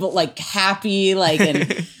you, but like happy, like.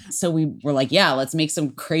 And so we were like, yeah, let's make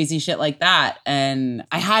some crazy shit like that. And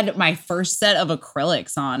I had my first set of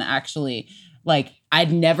acrylics on, actually. Like,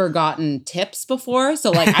 I'd never gotten tips before.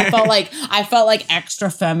 So like I felt like extra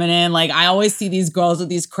feminine. Like, I always see these girls with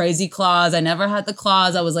these crazy claws. I never had the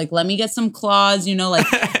claws. I was like, let me get some claws, like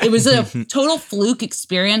it was a total fluke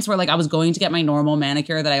experience where like I was going to get my normal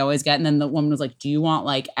manicure that I always get. And then the woman was like, do you want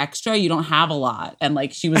like extra? You don't have a lot. And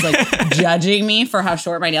like, she was like judging me for how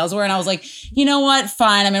short my nails were. And I was like, you know what?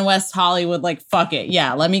 Fine. I'm in West Hollywood. Like, fuck it.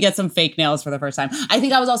 Yeah. Let me get some fake nails for the first time. I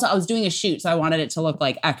think I was doing a shoot. So I wanted it to look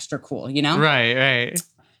like extra cool, Right.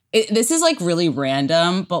 This is like really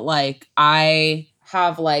random, but like I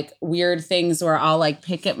have like weird things where I'll like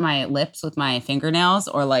pick at my lips with my fingernails,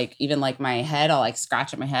 or like even like my head, I'll like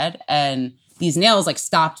scratch at my head, and these nails like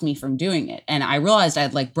stopped me from doing it. And I realized I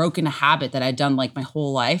had like broken a habit that I'd done like my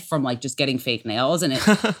whole life from like just getting fake nails. And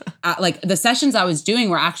it like the sessions I was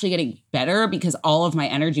doing were actually getting better because all of my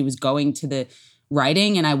energy was going to the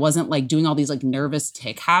writing, and I wasn't like doing all these like nervous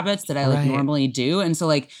tick habits that I like normally do. And so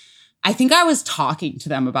like I think I was talking to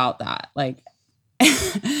them about that, like,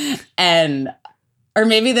 or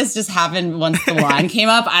maybe this just happened once the line came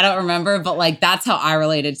up. I don't remember, but like, that's how I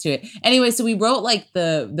related to it. Anyway, so we wrote like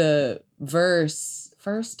the verse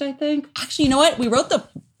first, I think. Actually, you know what? We wrote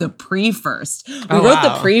the pre first. We wrote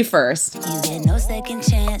the pre first. You get no second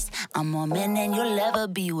chance. I'm more man than you'll ever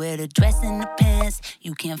be. Wear the dress and the pants.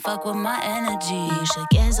 You can't fuck with my energy. You should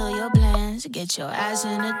cancel your plans. Get your ass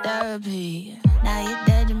into therapy. Now you're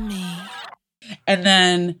dead to me. And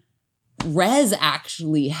then Rez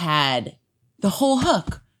actually had the whole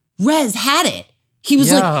hook. Rez had it. He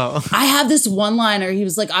was like, I have this one-liner. He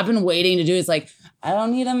was like, I've been waiting to do it. It's like, I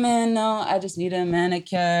don't need a man, no, I just need a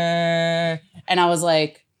manicure. And I was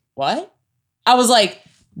like, what? I was like,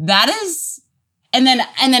 that is... And then,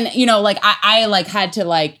 like, I like had to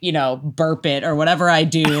like, burp it or whatever I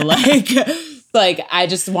do. Like I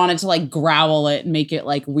just wanted to like growl it and make it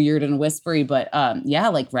like weird and whispery. But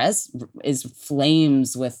like Rez is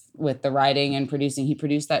flames with the writing and producing. He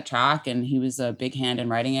produced that track and he was a big hand in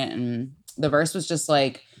writing it. And the verse was just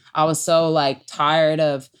like, I was so like tired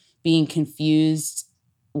of being confused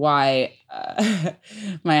why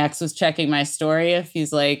my ex was checking my story if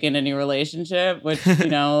he's like in a new relationship, which,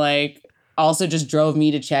 like also just drove me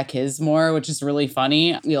to check his more, which is really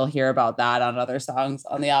funny. You'll hear about that on other songs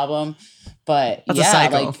on the album. But that's a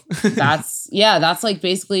cycle. like that's like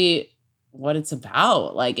basically what it's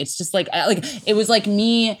about. Like, it's just like it was like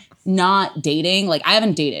me not dating. Like, I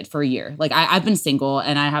haven't dated for a year. Like, I've been single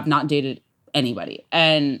and I have not dated anybody.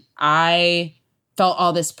 And I felt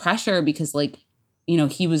all this pressure because, like, you know,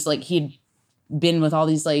 he'd been with all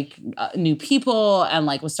these like new people and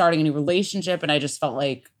like was starting a new relationship. And I just felt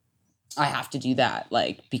like I have to do that,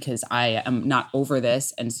 like, because I am not over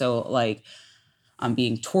this. And so like, I'm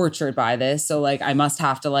being tortured by this. So like, I must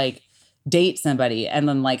have to like date somebody. And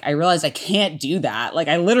then like, I realized I can't do that. Like,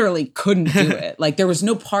 I literally couldn't do it. Like, there was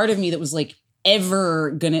no part of me that was like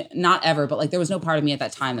ever gonna, not ever, but like, there was no part of me at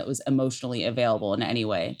that time that was emotionally available in any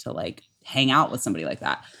way to like hang out with somebody like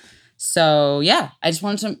that. So yeah, I just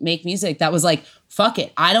wanted to make music that was like, fuck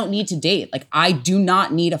it. I don't need to date. Like, I do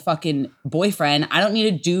not need a fucking boyfriend. I don't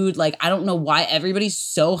need a dude. Like, I don't know why everybody's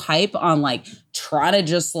so hype on like, try to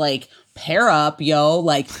just like pair up, yo.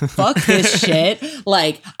 Like, fuck this shit.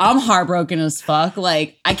 Like, I'm heartbroken as fuck.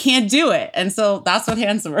 Like, I can't do it. And so that's what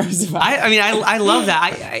Handsomer is about. I mean, I love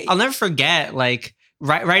that. I'll never forget, like,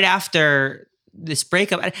 right after this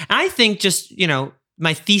breakup. And I think just, you know,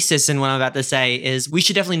 my thesis in what I'm about to say is we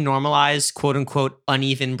should definitely normalize quote unquote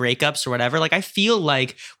uneven breakups or whatever. Like, I feel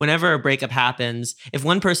like whenever a breakup happens, if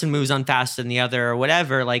one person moves on faster than the other or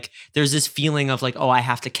whatever, like there's this feeling of like, oh, I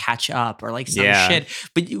have to catch up or like some shit.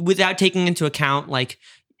 But without taking into account like,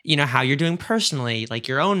 you know, how you're doing personally, like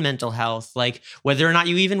your own mental health, like whether or not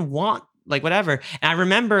you even want, like whatever. And I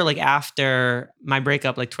remember like after my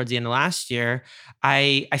breakup, like towards the end of last year,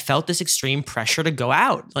 I felt this extreme pressure to go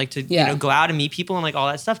out, like to, you know, go out and meet people and like all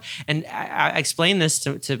that stuff. And I explained this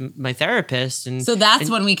to my therapist. And so that's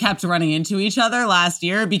when we kept running into each other last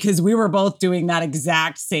year because we were both doing that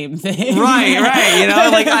exact same thing. Right. You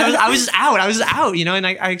know, like I was out, you know, and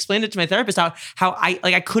I explained it to my therapist how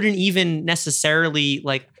I couldn't even necessarily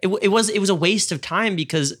like, it was a waste of time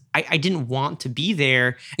because I didn't want to be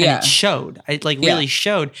there and it showed. It like really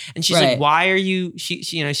showed. And she's like, why are you, she,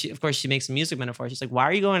 you know, she, of course she makes a music metaphor. She's like, why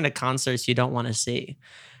are you going to concerts you don't want to see?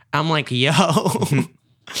 I'm like, yo,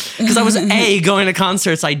 because I was going to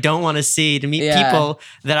concerts I don't want to see to meet people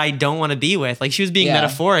that I don't want to be with. Like she was being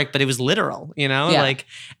metaphoric, but it was literal, you know, like,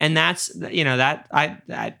 and that's, you know, that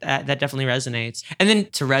definitely resonates. And then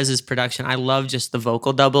to Rez's production, I love just the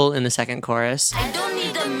vocal double in the second chorus. I don't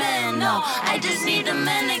need a man, no, I just need a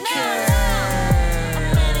manicure.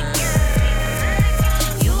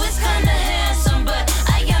 You was kinda handsome, but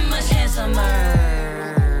I am much handsomer.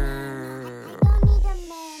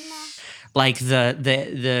 Like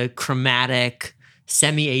the chromatic,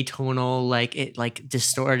 semi-atonal, like it like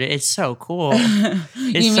distorted. It's so cool. You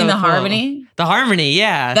mean the harmony? The harmony,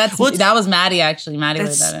 yeah. That was Maddie actually. Maddie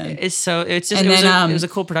laid that in. It's it was a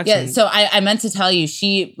cool production. Yeah, so I meant to tell you,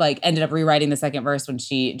 she like ended up rewriting the second verse when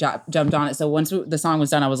she jumped on it. So once the song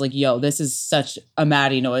was done, I was like, yo, this is such a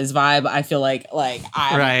Maddie Noise vibe. I feel like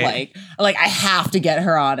I'm like I have to get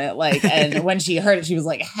her on it. Like, and when she heard it, she was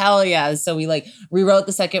like, hell yeah. So we like rewrote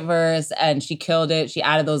the second verse and she killed it. She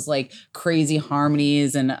added those like crazy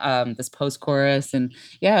harmonies and this post chorus. And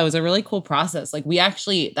yeah, it was a really cool process. Like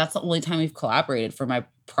that's the only time we've collaborated for my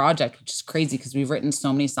project, which is crazy because we've written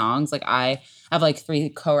so many songs. Like I have like 3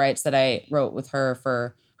 co-writes that I wrote with her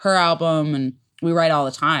for her album, and we write all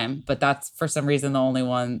the time, but that's for some reason the only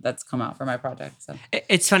one that's come out for my project. So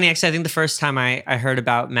it's funny, actually. I think the first time I heard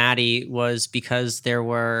about Maddie was because there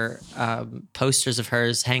were posters of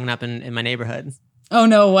hers hanging up in my neighborhood. Oh,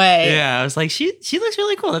 no way. Yeah, I was like, she looks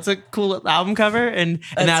really cool. That's a cool album cover. And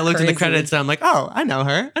then I looked at the credits and I'm like, oh, I know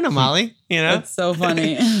her. I know Molly, you know? That's so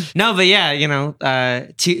funny. No, but yeah, you know,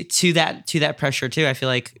 to that pressure too, I feel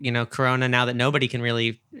like, you know, Corona, now that nobody can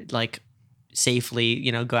really like safely,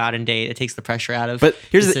 you know, go out and date, it takes the pressure out of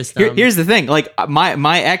here's the system. Here's the thing. Like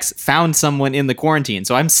my ex found someone in the quarantine.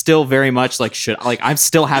 So I'm still very much like, I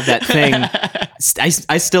still have that thing.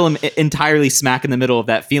 I still am entirely smack in the middle of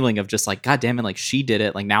that feeling of just like, God damn it, like she did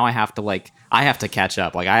it. Like now I have to catch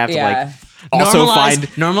up. Like I have to like also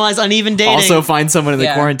normalize uneven dating. Also find someone in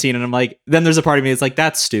the quarantine. And I'm like, then there's a part of me that's like,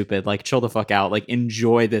 that's stupid. Like chill the fuck out. Like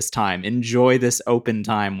enjoy this time. Enjoy this open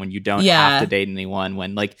time when you don't have to date anyone,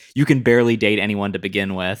 when like you can barely date anyone to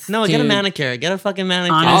begin with. No, get a manicure. Get a fucking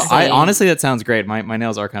manicure. Honestly, that sounds great. My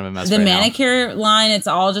nails are kind of a mess. The right manicure line, it's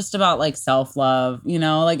all just about like self-love, you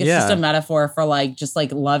know, like it's just a metaphor for like just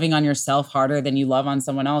like loving on yourself harder than you love on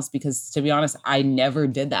someone else. Because to be honest, I never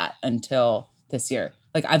did that until this year.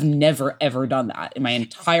 Like I've never ever done that in my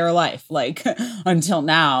entire life, like until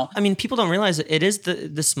now. I mean, people don't realize it is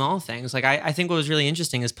the small things. Like I think what was really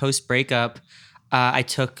interesting is post breakup, I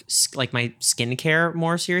took like my skincare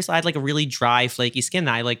more seriously. I had like a really dry, flaky skin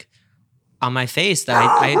that I like on my face that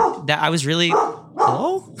I was really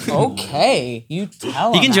Hello? Okay, you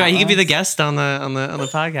tell He him. can join. He can be the Atlas. guest on the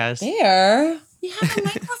podcast. There. You have a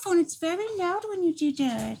microphone. It's very loud when you do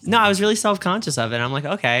that. No, I was really self-conscious of it. I'm like,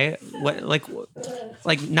 okay, what, like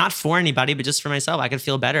not for anybody, but just for myself. I could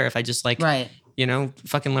feel better if I just like, Right.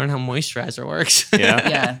 fucking learn how moisturizer works. Yeah.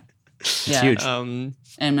 Yeah. It's Yeah. huge.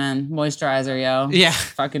 Amen. Moisturizer, yo. Yeah.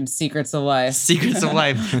 Fucking secrets of life. Secrets of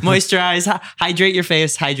life. Moisturize, hydrate your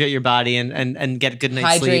face, hydrate your body, and get a good night's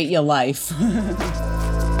Hydrate sleep. your life.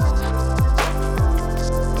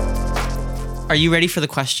 Are you ready for the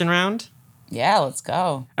question round? Yeah, let's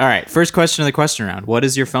go. All right. First question of the question round. What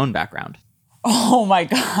is your phone background? Oh my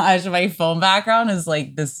gosh, my phone background is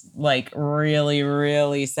like this like really,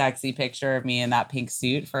 really sexy picture of me in that pink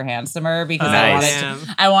suit for Handsomer because Nice.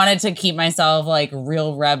 I wanted to keep myself like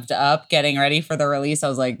real revved up getting ready for the release. I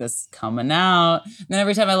was like, this is coming out. And then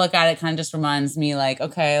every time I look at it, it kind of just reminds me like,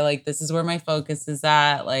 okay, like this is where my focus is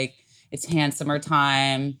at. Like it's Handsomer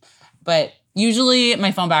time. But usually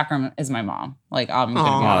my phone background is my mom. Like I'm gonna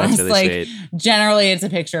be Aw, that's honest. really Like sweet. generally it's a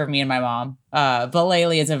picture of me and my mom. But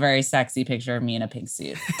lately it's a very sexy picture of me in a pink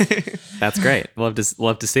suit. That's great. Love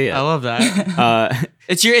to see it. I love that. Uh,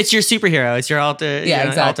 It's your superhero. It's your alter Yeah, alter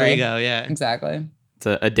exactly. ego. Yeah. Exactly. it's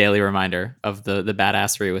a daily reminder of the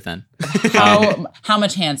badassery within. How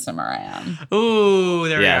much handsomer I am. Ooh,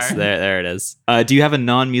 there Yes, we are. there it is. Do you have a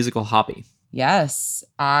non-musical hobby? Yes,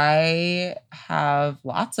 I have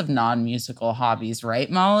lots of non-musical hobbies,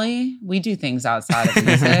 right, Molly? We do things outside of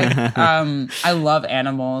music. I love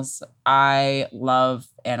animals. I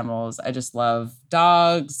just love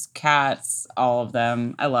dogs, cats, all of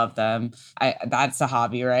them. I love them. That's a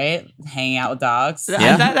hobby, right? Hanging out with dogs.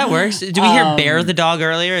 Yeah. That works. Did we hear Bear the dog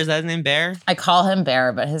earlier? Is that his name, Bear? I call him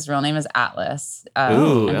Bear, but his real name is Atlas.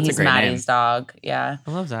 Ooh, and that's a he's great name. Maddie's dog. Yeah.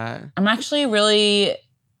 I love that. I'm actually really,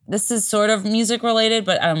 this is sort of music related,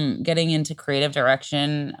 but I'm getting into creative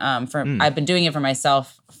direction. I've been doing it for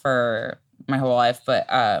myself for my whole life,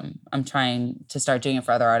 but I'm trying to start doing it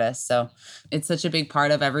for other artists. So it's such a big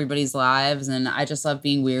part of everybody's lives. And I just love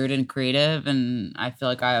being weird and creative. And I feel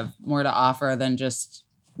like I have more to offer than just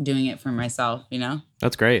doing it for myself, you know?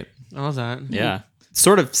 That's great. I love that. Yeah.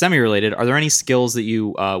 Sort of semi-related. Are there any skills that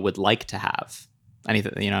you would like to have?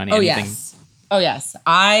 Anything, anything? Yes. Oh, yes.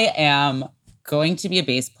 I am going to be a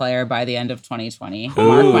bass player by the end of 2020. Mark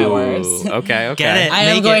my words. Okay. Get it. I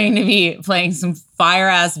am Make going to be playing some fire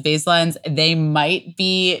ass bass lines. They might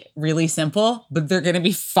be really simple, but they're going to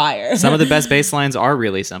be fire. Some of the best bass lines are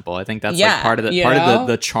really simple. I think that's Yeah, like part of you know?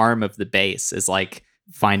 the charm of the bass is like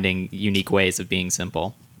finding unique ways of being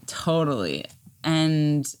simple. Totally.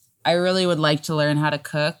 And I really would like to learn how to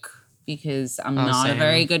cook because I'm not same. a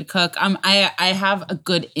very good cook. I have a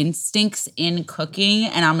good instincts in cooking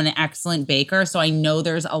and I'm an excellent baker. So I know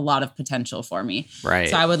there's a lot of potential for me. Right.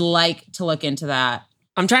 So I would like to look into that.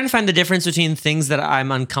 I'm trying to find the difference between things that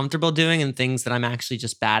I'm uncomfortable doing and things that I'm actually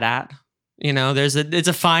just bad at. It's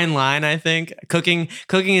a fine line, I think. Cooking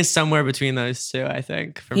is somewhere between those two, I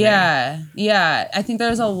think, for me. Yeah. I think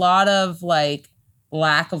there's a lot of like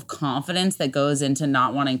lack of confidence that goes into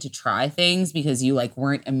not wanting to try things because you like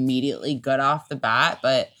weren't immediately good off the bat.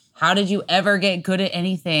 But how did you ever get good at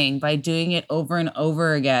anything? By doing it over and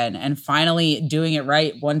over again and finally doing it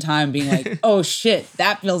right one time, being like, oh shit,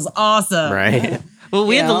 that feels awesome. Right. Well,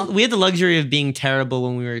 we You had the luxury of being terrible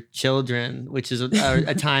when we were children, which is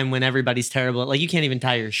a time when everybody's terrible. Like you can't even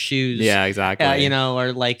tie your shoes. Yeah, exactly.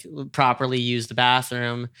 Or like properly use the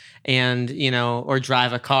bathroom and, or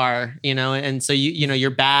drive a car, and so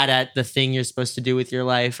you're bad at the thing you're supposed to do with your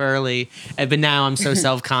life early. But now I'm so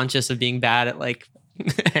self-conscious of being bad at like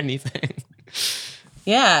anything.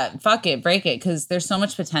 Yeah, fuck it, break it, because there's so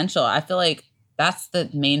much potential. I feel like that's the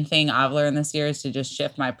main thing I've learned this year is to just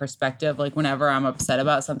shift my perspective. Like whenever I'm upset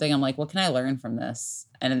about something, I'm like, what can I learn from this?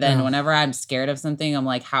 And then whenever I'm scared of something, I'm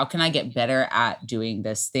like, how can I get better at doing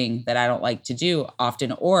this thing that I don't like to do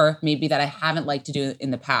often, or maybe that I haven't liked to do in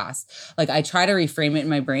the past? Like I try to reframe it in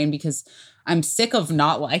my brain because I'm sick of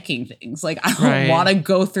not liking things. Like I don't want to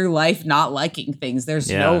go through life not liking things. There's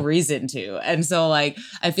no reason to. And so like,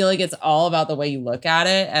 I feel like it's all about the way you look at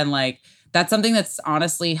it. And like, that's something that's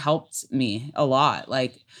honestly helped me a lot.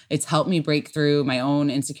 Like it's helped me break through my own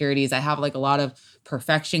insecurities. I have like a lot of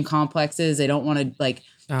perfection complexes. I don't want to like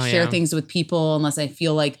share things with people unless I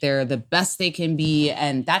feel like they're the best they can be.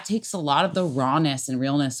 And that takes a lot of the rawness and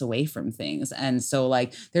realness away from things. And so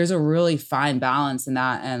like, there's a really fine balance in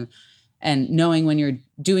that. And knowing when you're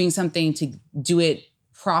doing something to do it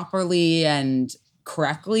properly and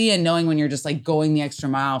correctly, and knowing when you're just like going the extra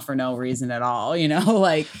mile for no reason at all,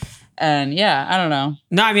 like, And yeah, I don't know.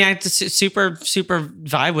 No, I mean, I just super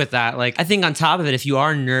vibe with that. Like, I think on top of it, if you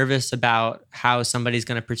are nervous about how somebody's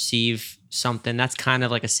going to perceive something, that's kind of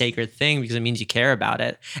like a sacred thing because it means you care about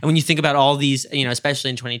it. And when you think about all these, especially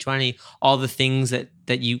in 2020, all the things that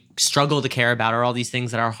you struggle to care about, or all these things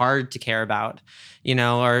that are hard to care about,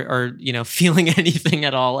 or feeling anything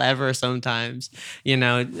at all ever sometimes,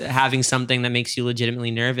 having something that makes you legitimately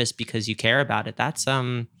nervous because you care about it. That's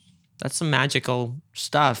some magical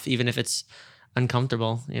stuff, even if it's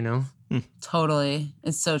uncomfortable, Totally.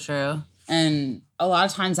 It's so true. And a lot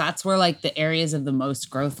of times that's where like the areas of the most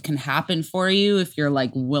growth can happen for you if you're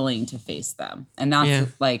like willing to face them. And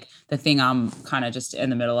that's like the thing I'm kind of just in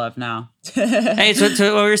the middle of now. Hey, so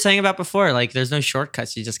what we were saying about before, like there's no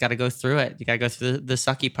shortcuts. You just got to go through it. You got to go through the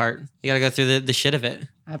sucky part. You got to go through the shit of it.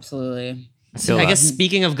 Absolutely. I guess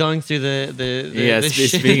speaking of going through the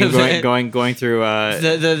speaking of going through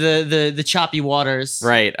the choppy waters.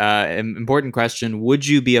 Right. Important question. Would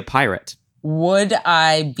you be a pirate? Would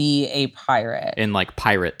I be a pirate? In like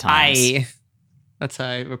pirate times. That's how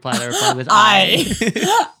I reply with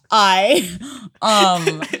I.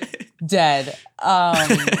 Dead.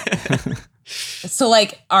 So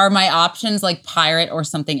like, are my options like pirate or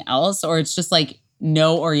something else? Or it's just like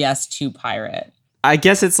no or yes to pirate? I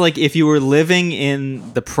guess it's like if you were living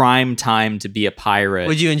in the prime time to be a pirate,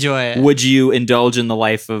 would you enjoy it? Would you indulge in the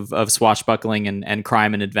life of swashbuckling and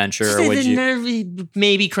crime and adventure? Or would you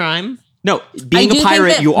maybe crime? No, being a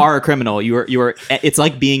pirate, you are a criminal. You are. It's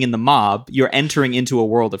like being in the mob. You're entering into a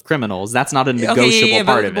world of criminals. That's not a negotiable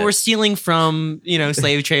part of it. But we're stealing from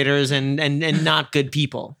slave traders and not good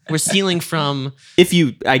people. We're stealing from.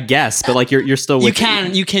 I guess, but like you're still. You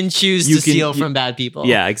can choose to steal from bad people.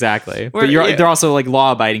 Yeah, exactly. But they're also like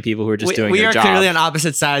law-abiding people who are just doing their job. We are clearly on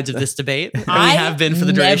opposite sides of this debate. And we have been for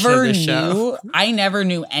the duration of this show. I never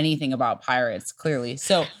knew anything about pirates. Clearly,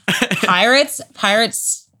 so pirates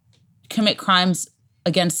commit crimes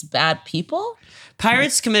against bad people?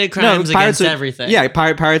 Pirates committed crimes against everything. Yeah,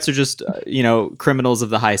 pirates are just criminals of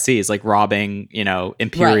the high seas, like robbing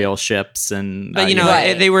imperial ships and. But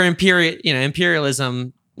they were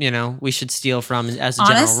imperialism. We should steal from as a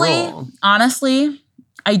general rule. Honestly,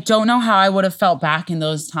 I don't know how I would have felt back in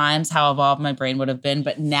those times, how evolved my brain would have been.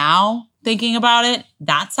 But now thinking about it,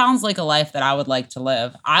 that sounds like a life that I would like to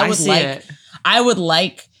live. I would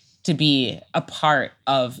like to be a part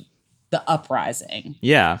of the uprising.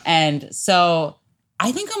 Yeah. And so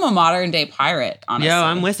I think I'm a modern day pirate, honestly. Yo,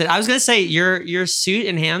 I'm with it. I was gonna say your suit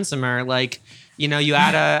and handsomer, like, you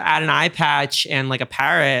add an eye patch and like a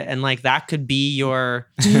parrot, and like that could be your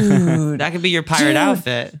that could be your pirate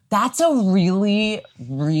outfit. That's a really,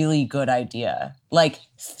 really good idea. Like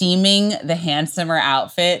theming the handsomer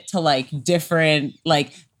outfit to like different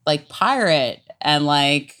like pirate and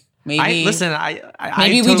like maybe we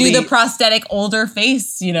do the prosthetic older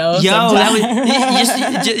face, Yo, that would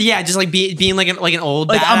just like being like an old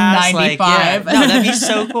like badass, I'm 95. No, that'd be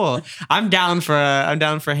so cool. I'm down for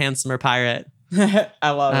a handsomer pirate.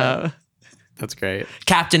 I love it. That's great.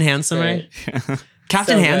 Captain Handsomer.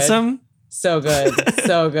 Captain Handsome. So good.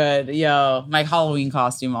 So good. Yo, my Halloween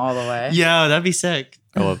costume all the way. Yo, that'd be sick.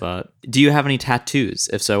 I love that. Do you have any tattoos?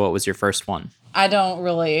 If so, what was your first one? I don't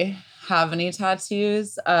really have any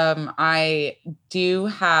tattoos. I do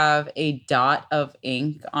have a dot of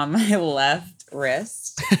ink on my left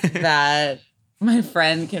wrist that my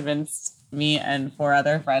friend convinced me and 4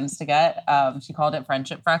 other friends to get. She called it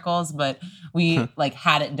friendship freckles, but we like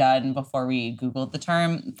had it done before we Googled the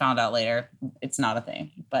term. Found out later it's not a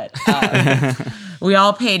thing, but we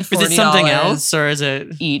all paid $40. Is it something else or is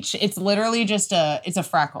it each? It's literally just it's a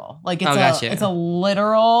freckle. Like it's a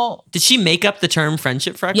literal. Did she make up the term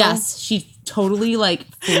friendship freckle? Yes, she totally like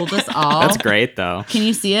fooled us all. That's great though. Can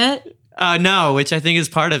you see it? No, which I think is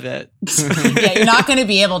part of it. Yeah, you're not going to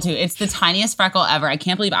be able to. It's the tiniest freckle ever. I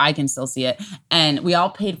can't believe I can still see it. And we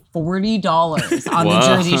all paid $40 on the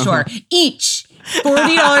Jersey Shore each.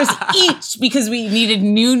 $40 each because we needed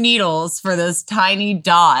new needles for this tiny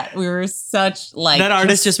dot. We were such like that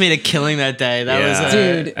artist just made a killing that day. That was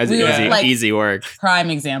dude. It was easy work. Prime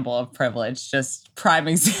example of privilege. Just prime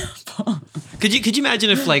example. Could you imagine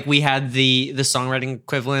if like we had the songwriting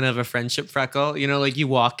equivalent of a friendship freckle? Like you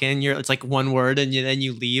walk in, it's like one word, and then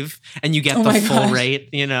you leave, and you get the full rate.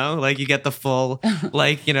 Like you get the full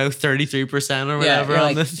 33% or whatever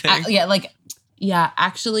on the thing.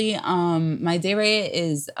 Actually, my day rate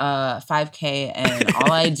is $5K, and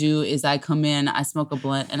all I do is I come in, I smoke a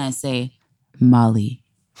blunt, and I say, Molly,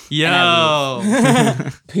 Yo,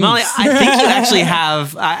 Peace. Molly, I think you actually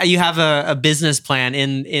have a business plan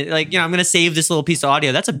in like, I'm gonna save this little piece of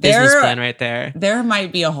audio. That's a business plan right there. There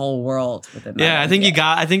might be a whole world within that. Yeah, I think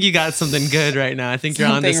you got something good right now. I think you're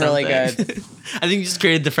onto something really good. I think you just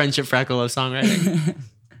created the friendship freckle of songwriting.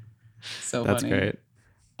 So That's funny. great.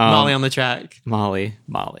 Molly on the track. Molly.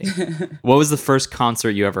 What was the first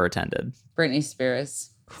concert you ever attended? Britney Spears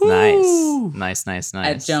Nice.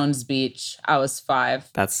 at Jones Beach. I was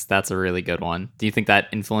 5. That's a really good one. Do you think that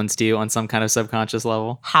influenced you on some kind of subconscious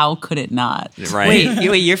level? How could it not? Right.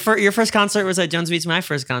 Wait, your first concert was at Jones Beach. My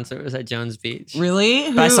first concert was at Jones Beach. Really?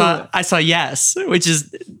 Who? I saw Yes, which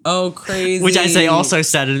is crazy. which I say also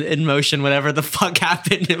set in motion whatever the fuck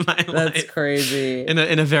happened in my life. That's crazy. In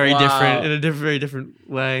a very very different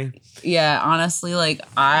way. Yeah, honestly, like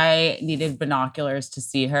I needed binoculars to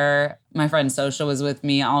see her. My friend Sosha was with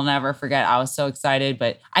me. I'll never forget. I was so excited,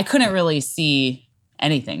 but I couldn't really see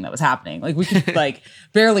anything that was happening. Like we could like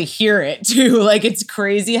barely hear it too. Like it's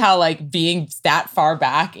crazy how like being that far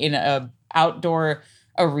back in a outdoor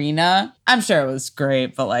arena. I'm sure it was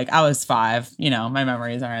great, but like I was 5. My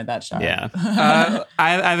memories aren't that sharp. Yeah. I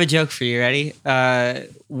have a joke for you. Ready?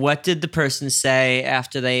 What did the person say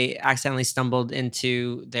after they accidentally stumbled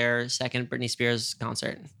into their second Britney Spears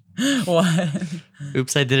concert? What?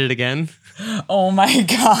 Oops, I did it again. Oh my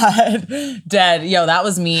God. Dead. Yo, that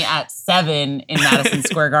was me at 7 in Madison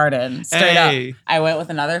Square Garden. Straight up. I went with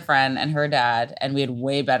another friend and her dad, and we had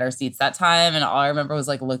way better seats that time. And all I remember was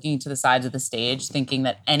like looking to the sides of the stage, thinking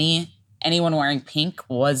that anyone wearing pink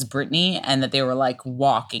was Britney, and that they were like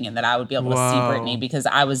walking, and that I would be able to see Britney, because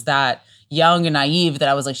I was that young and naive that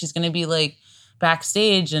I was like, she's going to be like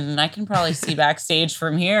backstage and I can probably see backstage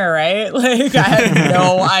from here, right? Like I had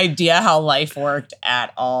no idea how life worked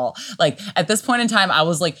at all. Like at this point in time, I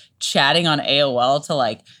was like chatting on AOL to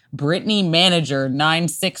like Britney manager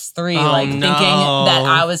 963, thinking that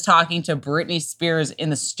I was talking to Britney Spears in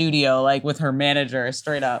the studio, like with her manager,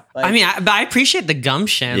 straight up. Like, I mean, I appreciate the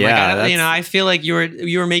gumption. Yeah, like, I feel like you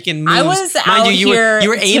were making moves. I was Mind out you, here you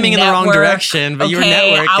were aiming in the wrong direction, but you were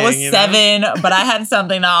networking. I was 7, but I had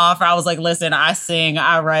something to offer. I was like, listen, I sing,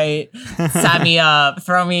 I write, sign me up,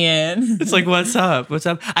 throw me in. It's like, what's up?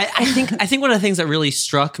 I think one of the things that really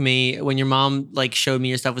struck me when your mom like showed me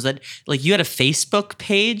your stuff was that like you had a Facebook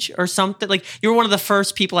page or something. Like you were one of the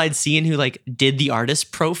first people I'd seen who like did the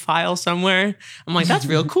artist profile somewhere. I'm like, that's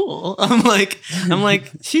real cool. I'm like,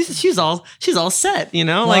 she's all set,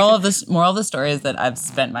 Moral of the story is that I've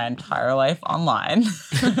spent my entire life online.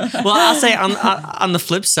 Well, I'll say on the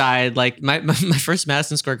flip side, like my first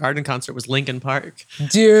Madison Square Garden concert was Linkin Park.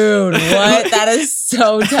 Dude, what? That is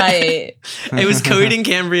so tight. It was Coheed and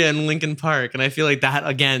Cambria and Linkin Park, and I feel like that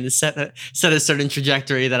again set a certain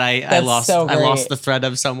trajectory that I lost. So I lost the thread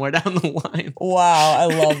of somewhere down the line. Wow, I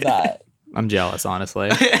love that. I'm jealous, honestly.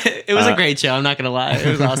 It was a great show. I'm not gonna lie, it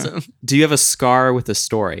was awesome. Do you have a scar with a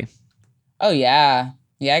story? Oh yeah,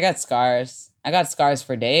 I got scars. I got scars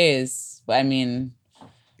for days. I mean,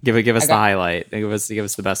 Give us the highlight. Give us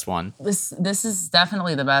the best one. This is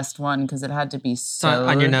definitely the best one because it had to be so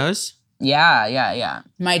On your nose? Yeah.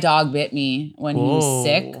 My dog bit me when he was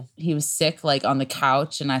sick. Whoa. He was sick like on the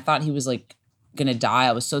couch, and I thought he was like gonna die.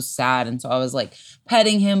 I was so sad, and so I was like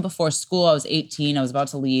petting him before school. I was 18. I was about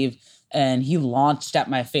to leave, and he launched at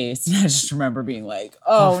my face, and I just remember being like,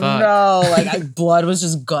 "Oh no!" Like blood was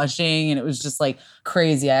just gushing, and it was just like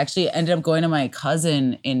crazy. I actually ended up going to my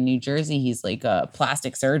cousin in New Jersey. He's like a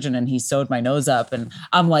plastic surgeon, and he sewed my nose up, and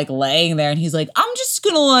I'm like laying there, and he's like, "I'm just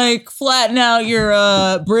gonna like flatten out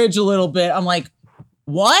your bridge a little bit." I'm like,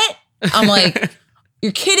 "What?" I'm like,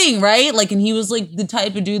 "You're kidding, right?" Like, and he was like the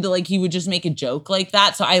type of dude that like he would just make a joke like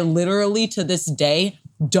that. So I literally to this day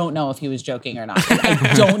don't know if he was joking or not.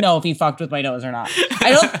 I don't know if he fucked with my nose or not.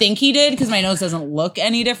 I don't think he did because my nose doesn't look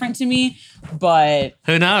any different to me, but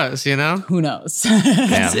who knows, who knows?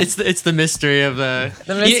 It's the mystery of the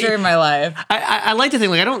mystery of my life. I like to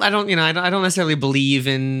think like I don't necessarily believe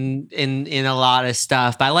in a lot of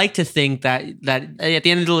stuff, but I like to think that at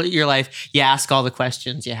the end of your life you ask all the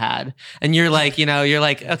questions you had, and you're like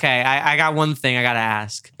okay, I got one thing I gotta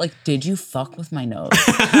ask. Like, did you fuck with my nose?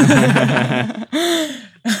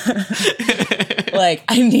 Like,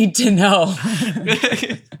 I need to know.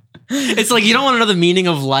 It's like you don't want to know the meaning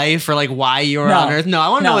of life or like why you're on Earth. No, I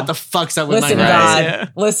want to know what the fuck's up with my nose.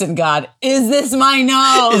 God, listen, God, is this my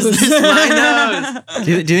nose? Is this my nose?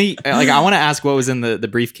 Do you think, like, I want to ask what was in the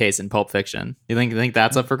briefcase in Pulp Fiction. You think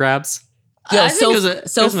that's up for grabs? Yo, I think it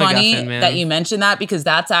was so funny MacGuffin, man. that you mentioned that because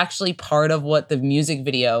that's actually part of what the music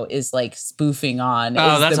video is like spoofing on.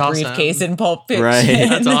 Oh, is that's the awesome. briefcase in Pulp Fiction. Right.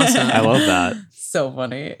 That's awesome. I love that. So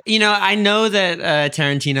funny. You know, I know that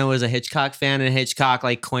Tarantino was a Hitchcock fan, and Hitchcock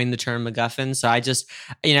like coined the term MacGuffin. So I just,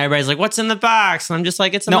 you know, everybody's like, "What's in the box?" And I'm just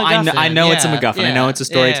like, "It's a MacGuffin." I know it's a MacGuffin. I know it's a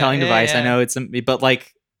storytelling device. yeah. I know but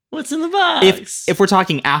like, What's in the box? if we're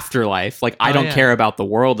talking afterlife, like I don't yeah. care about the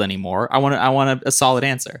world anymore. I want a solid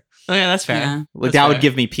answer. Oh yeah, that's fair. Yeah. Like That's that would fair.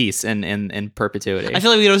 give me peace in perpetuity. I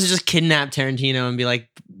feel like we could also just kidnap Tarantino and be like,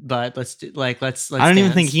 "But let's do let's." I don't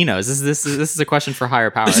even think he knows. This is a question for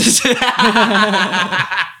higher powers.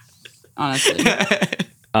 Honestly.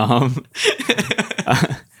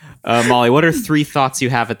 Molly, what are 3 thoughts you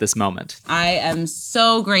have at this moment? I am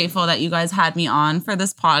so grateful that you guys had me on for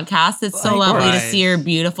this podcast. It's so lovely to Likewise. see your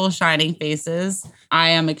beautiful, shining faces. I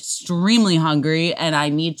am extremely hungry and I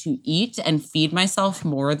need to eat and feed myself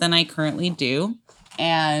more than I currently do.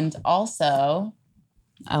 And also,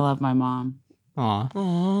 I love my mom.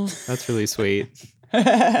 Aw, that's really sweet.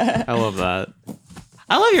 I love that.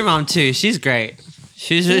 I love your mom too. She's great.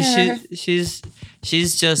 She's very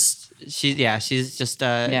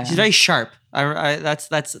sharp.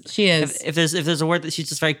 That's She is. if there's a word that she's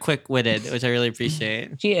just very quick-witted, which I really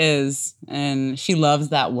appreciate. She is. And she loves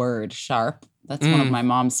that word, sharp. That's one of my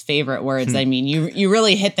mom's favorite words. I mean, you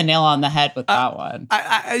really hit the nail on the head with that one.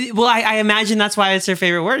 I imagine that's why it's her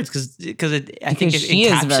favorite words because I think it she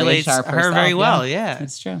is very encapsulates sharp her herself, very well. Yeah,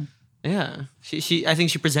 It's true. yeah. I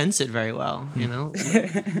think she presents it very well. You know,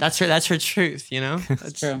 that's her truth. You know,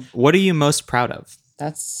 That's true. What are you most proud of?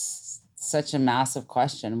 That's such a massive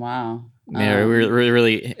question. Wow. Yeah, we're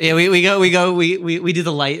really. Yeah, we do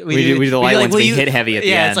the light. We do the light ones. We hit heavy at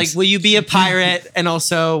the end. Yeah, it's like, will you be a pirate? And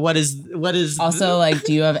also, what is Also, like,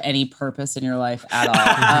 do you have any purpose in your life at all?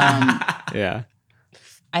 Yeah.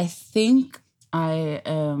 I think I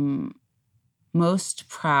am most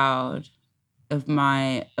proud of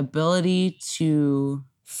my ability to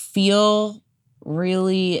feel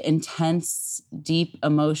really intense, deep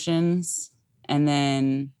emotions and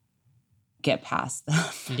then get past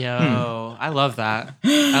them. Yo, I love that.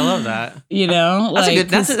 I love that. You know, That's like, a good.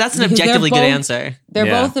 That's an because objectively they're good both- answer. They're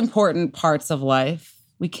Yeah. both important parts of life.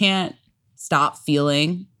 We can't stop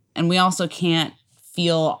feeling, and we also can't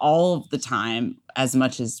feel all of the time as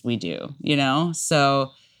much as we do, you know?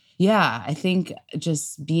 So, yeah, I think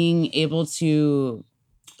just being able to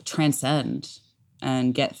transcend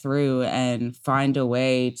and get through and find a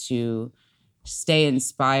way to stay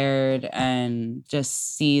inspired and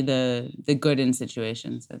just see the good in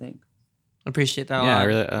situations, I think. I appreciate that a Yeah, lot. I I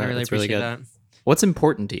really- really that's really appreciate good. that. What's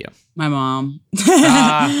important to you? My mom,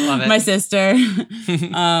 Love it. my sister,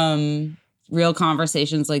 real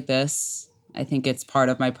conversations like this. I think it's part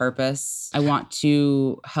of my purpose. I want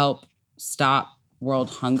to help stop world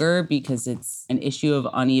hunger because it's an issue of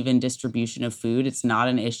uneven distribution of food. It's not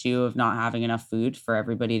an issue of not having enough food for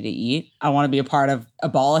everybody to eat. I want to be a part of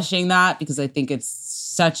abolishing that because I think it's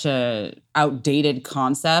such a outdated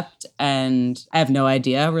concept and I have no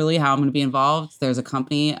idea really how I'm going to be involved. There's a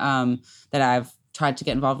company that I've tried to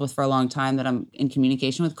get involved with for a long time that I'm in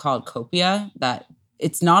communication with called Copia. That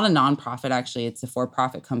it's not a nonprofit, actually. It's a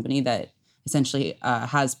for-profit company that essentially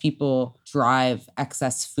has people drive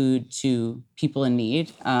excess food to people in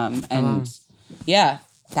need. Yeah,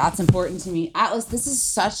 that's important to me. Atlas, this is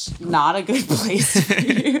such not a good place for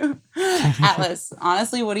you. Atlas,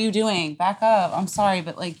 honestly, what are you doing? Back up. I'm sorry,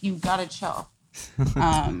 but like you gotta chill.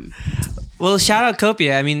 Well, shout out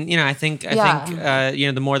Copia. I mean, you know, I think Yeah. you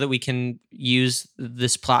know, the more that we can use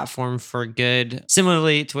this platform for good,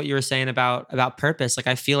 similarly to what you were saying about purpose, like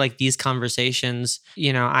I feel like these conversations,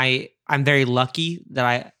 you know, I'm very lucky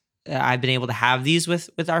that I've been able to have these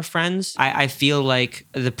with our friends. I feel like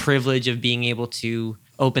the privilege of being able to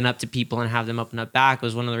open up to people and have them open up back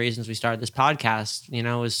was one of the reasons we started this podcast, you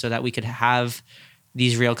know, was so that we could have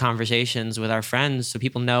these real conversations with our friends so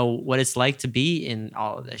people know what it's like to be in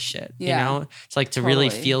all of this shit. Yeah, you know, it's like to really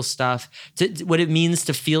totally. feel stuff, to what it means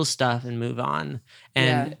to feel stuff and move on.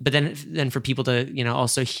 And Yeah. but then for people to, you know,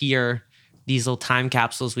 also hear these little time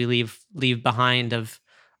capsules we leave behind of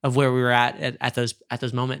where we were at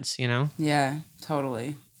those moments, you know? Yeah,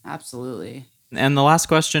 totally. Absolutely. And the last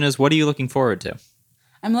question is, what are you looking forward to?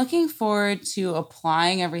 I'm looking forward to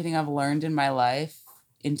applying everything I've learned in my life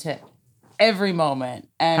into every moment.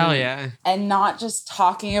 And Hell yeah. And not just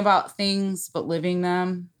talking about things, but living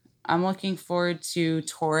them. I'm looking forward to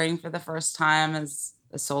touring for the first time as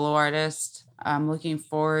a solo artist. I'm looking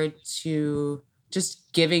forward to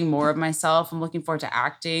just giving more of myself. I'm looking forward to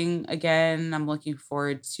acting again. I'm looking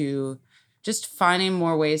forward to just finding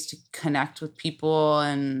more ways to connect with people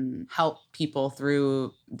and help people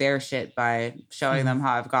through their shit by showing them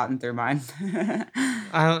how I've gotten through mine.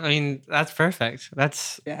 I mean, that's perfect.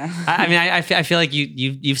 Yeah. I mean, I feel like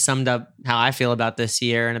you've summed up how I feel about this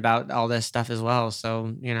year and about all this stuff as well.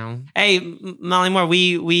 So, hey, Molly Moore,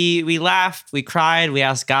 we laughed, we cried, we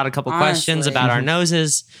asked God a couple questions about our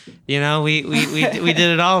noses. We did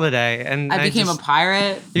it all today. And I became a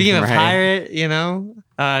pirate. You became a pirate,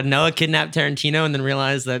 Noah kidnapped Tarantino and then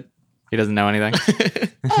realized that he doesn't know anything.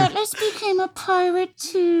 Atlas became a pirate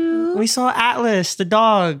too. We saw Atlas, the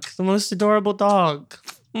dog, the most adorable dog.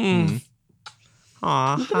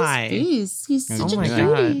 Aw, hi. He's such a my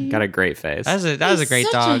cutie. God. Got a great face. That was a great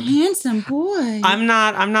such dog. a handsome boy. I'm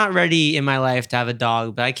not ready in my life to have a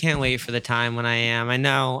dog, but I can't wait for the time when I am. I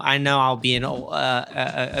know I'll be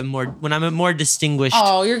a more distinguished.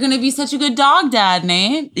 Oh, you're gonna be such a good dog dad,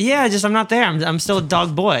 Nate. Yeah, just I'm not there. I'm still a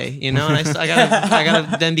dog boy, And I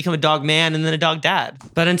gotta then become a dog man and then a dog dad.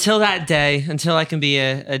 But until that day, until I can be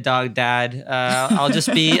a dog dad, I'll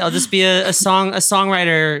just be a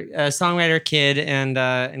songwriter kid.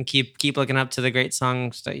 And keep looking up to the great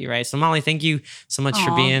songs that you write. So Molly, thank you so much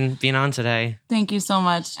for being on today. Thank you so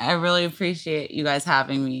much. I really appreciate you guys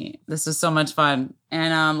having me. This was so much fun.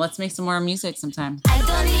 And let's make some more music sometime. I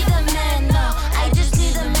don't need a man, no. I just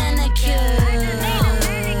need a manicure.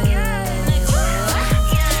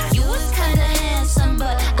 You was kinda handsome,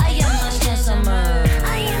 but I am much handsomer.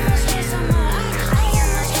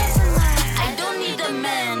 I don't need a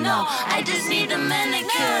man, no. I just need a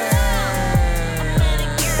manicure.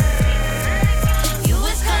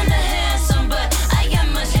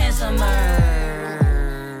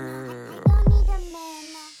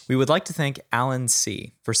 We would like to thank Alan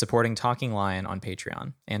C. for supporting Talking Lion on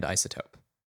Patreon and Isotope.